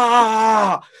 okay.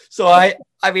 So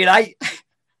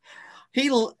he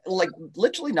like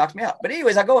literally knocked me out. But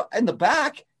anyways, I go in the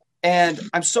back and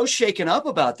I'm so shaken up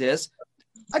about this.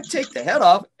 I take the head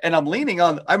off and I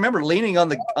remember leaning on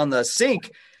the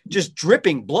sink, just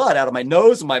dripping blood out of my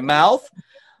nose and my mouth.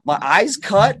 My eyes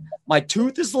cut. My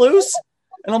tooth is loose.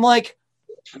 And I'm like,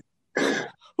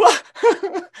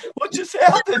 what just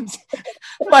happened?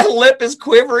 My lip is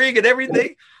quivering and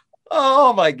everything.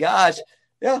 Oh my gosh.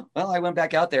 Yeah. Well, I went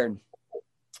back out there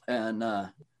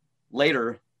and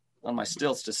later on my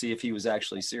stilts to see if he was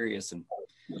actually serious, and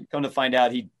come to find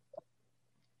out he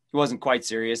wasn't quite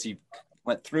serious. He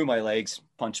went through my legs,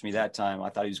 punched me that time. I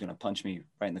thought he was going to punch me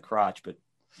right in the crotch, but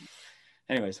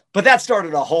anyways, that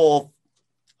started a whole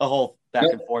back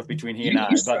and forth between he and I.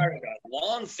 You started a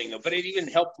long thing, but it even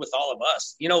helped with all of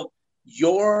us.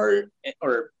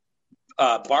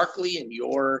 Barkley and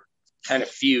your kind of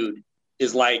feud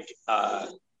is like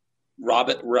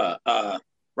Robin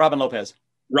Lopez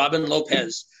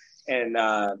and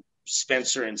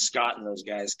Spencer and Scott and those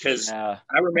guys. Because I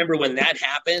remember when that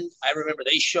happened,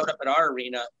 they showed up at our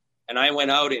arena and I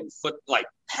went out in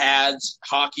pads,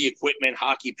 hockey equipment,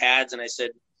 hockey pads. And I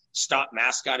said, stop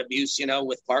mascot abuse,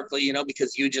 with Barkley,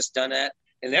 because you just done that.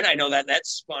 And then I know that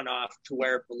spun off to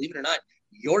where, believe it or not,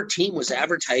 your team was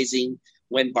advertising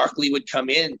when Barkley would come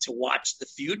in to watch the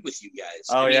feud with you guys.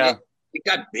 Oh, it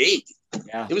got big.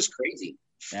 Yeah. It was crazy.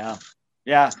 Yeah.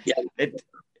 That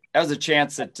was a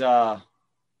chance that,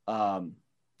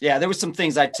 there was some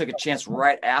things I took a chance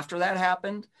right after that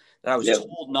happened that I was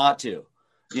told not to.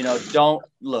 Don't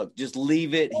look, just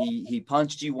leave it. He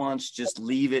punched you once, just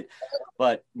leave it.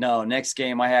 But no, next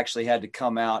game I actually had to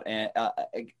come out and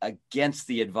against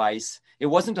the advice. It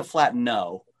wasn't a flat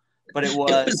no, but it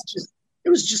was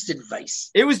just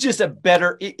advice. It was just a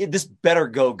this better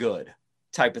go good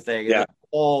type of thing. Yeah.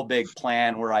 Whole big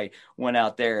plan where I went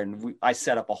out there and I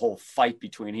set up a whole fight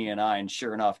between he and I, and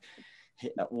sure enough,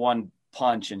 one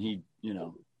punch and he,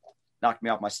 knocked me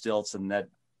off my stilts, and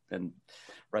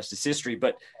rest is history.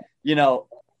 But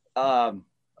the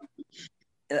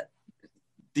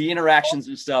interactions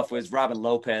and stuff with Robin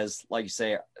Lopez, like you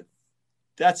say,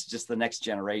 that's just the next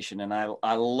generation. And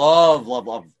I love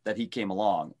that he came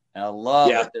along. And I love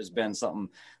that there's been something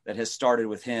that has started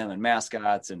with him and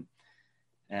mascots,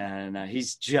 and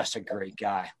he's just a great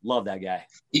guy. Love that guy.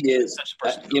 He is such a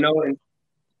person.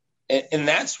 And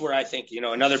that's where I think,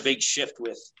 another big shift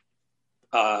with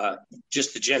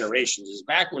just the generations is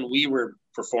back when we were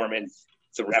performing,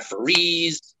 the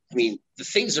referees. I mean, the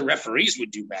things the referees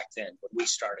would do back then when we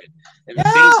started, and the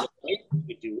things that they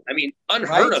would do. I mean,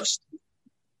 unheard of.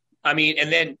 I mean,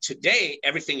 and then today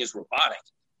everything is robotic.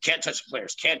 Can't touch the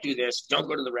players. Can't do this. Don't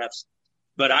go to the refs.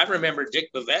 But I remember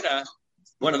Dick Bavetta,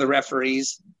 one of the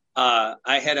referees.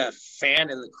 I had a fan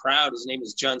in the crowd. His name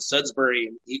is John Sudsbury.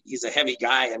 He's a heavy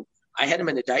guy, and I had him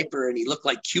in a diaper, and he looked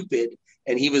like Cupid.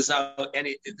 And he was out, and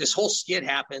this whole skit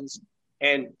happens,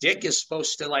 and Dick is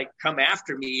supposed to come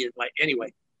after me,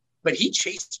 anyway. But he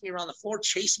chased me around the floor,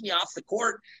 chased me off the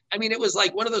court. I mean, it was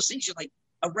like one of those things. You're like,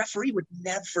 a referee would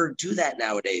never do that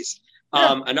nowadays.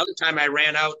 Yeah. Another time I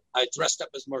ran out, I dressed up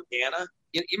as Morgana.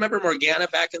 You remember Morgana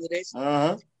back in the days?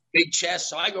 Uh-huh. Big chest.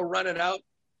 So I go running out,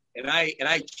 and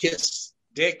I kiss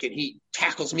Dick, and he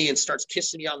tackles me and starts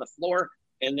kissing me on the floor.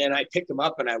 And then I pick him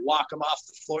up and I walk him off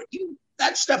the floor.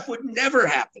 That stuff would never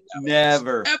happen nowadays.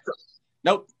 Never. Ever.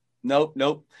 Nope.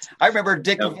 I remember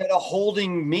Dick Bavetta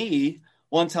holding me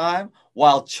one time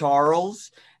while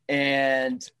Charles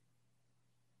and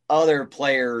other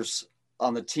players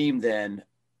on the team then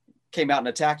came out and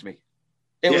attacked me.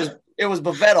 It It was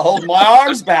Bavetta holding my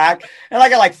arms back, and I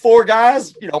got like 4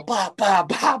 guys, pop, pop,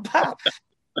 pop, pop,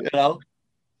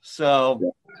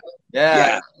 So,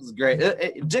 yeah. It was great.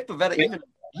 Dick Bavetta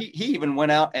he even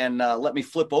went out and let me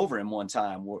flip over him one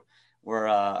time.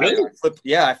 Where really?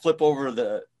 I flip over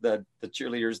the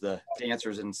cheerleaders, the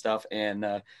dancers and stuff,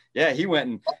 and he went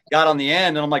and got on the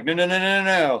end, and I'm like,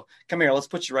 no, come here, let's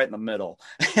put you right in the middle.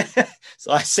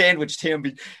 So I sandwiched him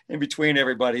in between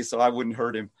everybody so I wouldn't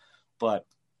hurt him, but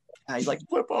he's like,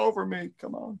 flip over me,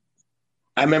 come on.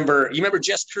 You remember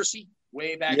Jess Kersey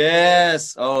way back?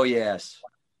 Yes. Oh yes.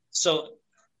 So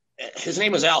his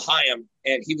name was Al Hyam,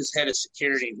 and he was head of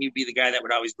security, and he'd be the guy that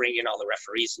would always bring in all the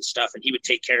referees and stuff, and he would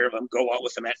take care of them, go out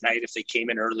with them at night if they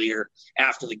came in earlier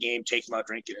after the game, take them out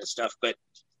drinking and stuff. But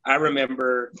I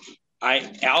remember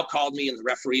Al called me, and the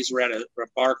referees were at a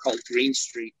bar called Green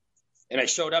Street, and I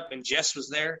showed up, and Jess was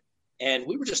there, and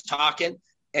we were just talking,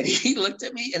 and he looked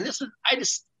at me, and I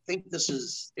just think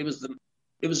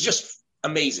it was just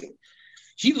amazing.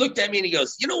 He looked at me and he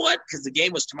goes, you know what? Because the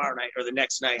game was tomorrow night or the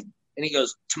next night. And he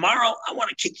goes, tomorrow, I want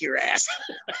to kick your ass.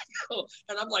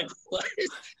 And I'm like, what?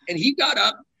 And he got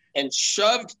up and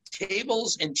shoved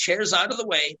tables and chairs out of the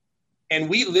way. And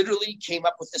we literally came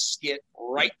up with a skit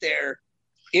right there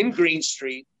in Green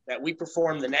Street that we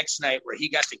performed the next night where he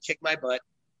got to kick my butt,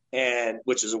 and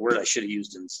which is a word I should have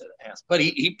used instead of ass. But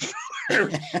he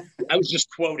I was just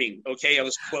quoting. Okay, I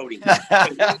was quoting.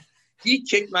 He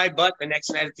kicked my butt the next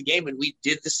night at the game, and we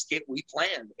did the skit we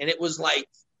planned. And it was like,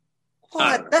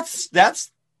 what?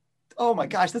 That's oh my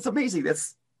gosh, that's amazing.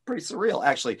 That's pretty surreal,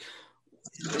 actually.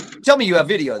 Tell me you have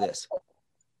video of this.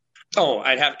 Oh,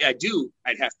 I'd have to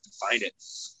find it.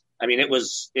 I mean, it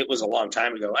was a long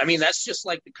time ago. I mean, that's just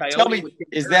like the Coyote. Tell me,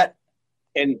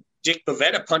 and Dick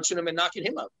Bavetta punching him and knocking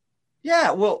him out?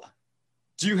 Yeah, well,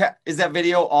 is that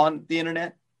video on the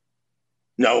internet?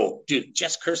 No, dude,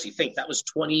 Jess Kersey, that was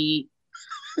 20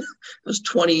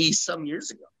 some years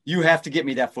ago. You have to get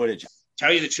me that footage.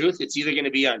 Tell you the truth, it's either going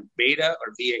to be on beta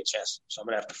or VHS, so I'm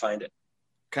going to have to find it.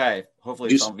 Okay,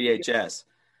 hopefully it's on VHS.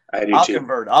 I do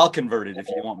too. I'll convert it if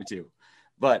you want me to.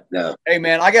 But no. Hey,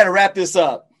 man, I got to wrap this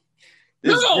up.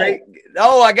 This is great.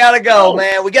 Oh, I got to go,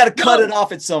 man. We got to cut it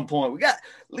off at some point. We got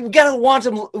to want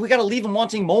them. We got to leave them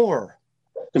wanting more.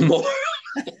 More.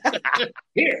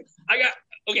 Here,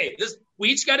 we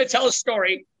each got to tell a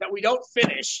story that we don't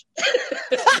finish.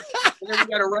 And then we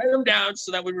got to write them down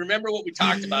so that we remember what we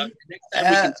talked about. And next time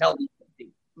we can tell them.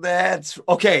 That's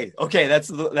okay. Okay, that's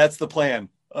the plan.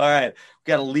 All right, we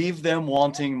got to leave them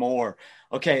wanting more.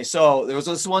 Okay, so there was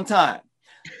this one time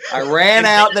I ran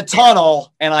out the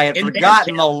tunnel and I had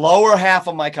forgotten the lower half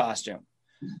of my costume.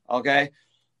 Okay,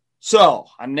 so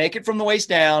I'm naked from the waist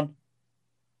down.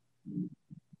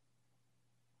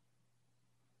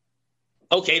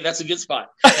 Okay, that's a good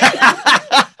spot.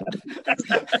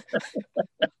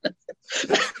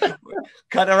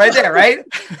 Cut it right there, right?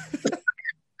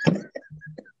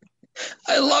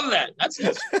 I love that.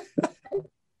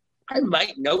 I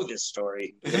might know this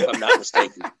story if I'm not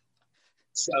mistaken.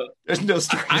 So there's no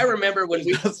story. I remember when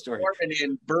we were performing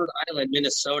in Bird Island,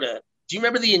 Minnesota. Do you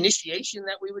remember the initiation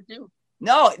that we would do?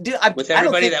 No, dude. With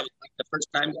everybody, that was like the first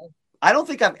time. I don't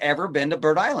think I've ever been to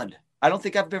Bird Island. I don't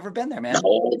think I've ever been there, man.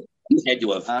 No, you had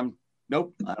to have.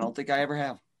 Nope. I don't think I ever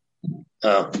have.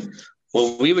 Oh,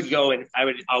 well, we would go and I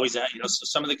would always, so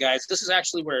some of the guys. This is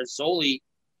actually where Zoli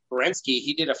Berensky,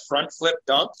 he did a front flip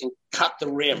dunk and cut the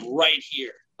rim right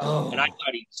here. Oh. And I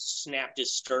thought he snapped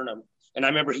his sternum. And I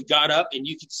remember he got up and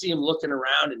you could see him looking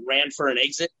around and ran for an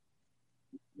exit,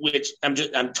 which I'm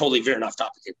totally veering off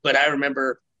topic here. But I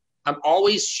remember I'm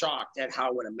always shocked at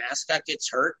how when a mascot gets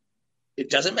hurt, it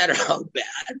doesn't matter how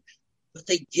bad, but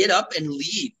they get up and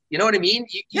leave. You know what I mean?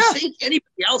 You think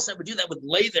anybody else that would do that would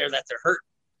lay there that they're hurt.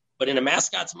 But in a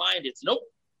mascot's mind, it's nope.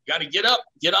 Got to get up,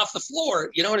 get off the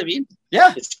floor. You know what I mean?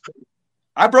 Yeah.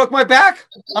 I broke my back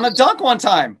on a dunk one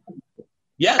time.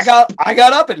 Yes. I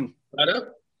got up and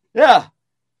yeah.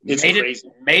 It's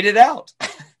crazy. Made it out.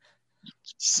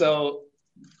 So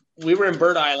we were in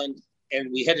Bird Island and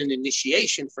we had an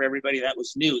initiation for everybody that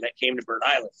was new that came to Bird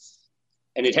Island.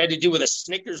 And it had to do with a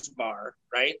Snickers bar,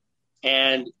 right?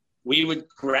 And we would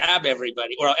grab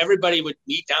everybody, or everybody would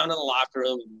meet down in the locker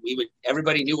room. And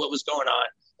everybody knew what was going on.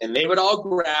 And they would all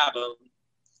grab them.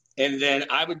 And then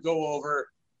I would go over.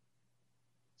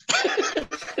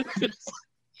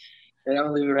 And I'm going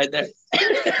to leave it right there.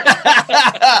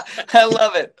 I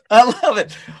love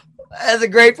it. That's a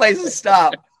great place to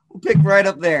stop. We'll pick right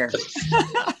up there.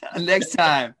 Next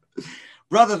time.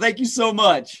 Brother, thank you so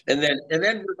much. And then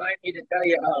remind me to tell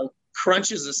you how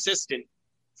Crunch's assistant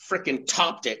freaking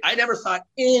topped it. I never thought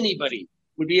anybody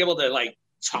would be able to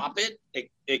top it,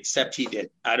 except he did.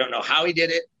 I don't know how he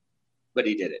did it, but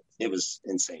he did it. It was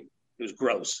insane. It was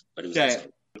gross, but it was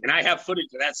insane. And I have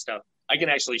footage of that stuff. I can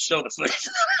actually show the footage.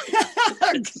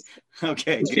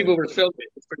 Okay. People were filming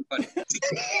it. It's pretty funny.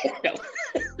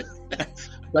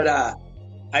 But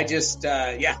I just,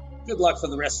 good luck for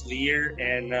the rest of the year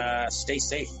and stay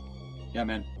safe. Yeah,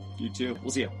 man. You too.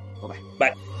 We'll see you. Bye-bye.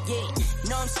 Bye. Yeah,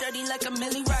 no, I'm sturdy like a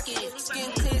Millie Rocket.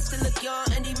 Skin clear, still look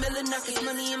young, Andy Miller knockers.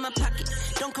 Money in my pocket.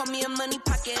 Don't call me a money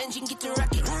pocket. Engine get to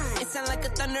rocket. It sound like a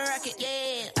thunder rocket.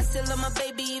 Yeah, I still love my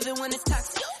baby even when it's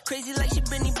toxic. Crazy like she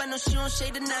Britney, but no, she don't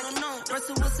shade the knock. No,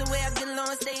 Russell Wilson, way I get low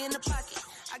and stay in the pocket.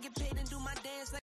 I get paid and do my dance like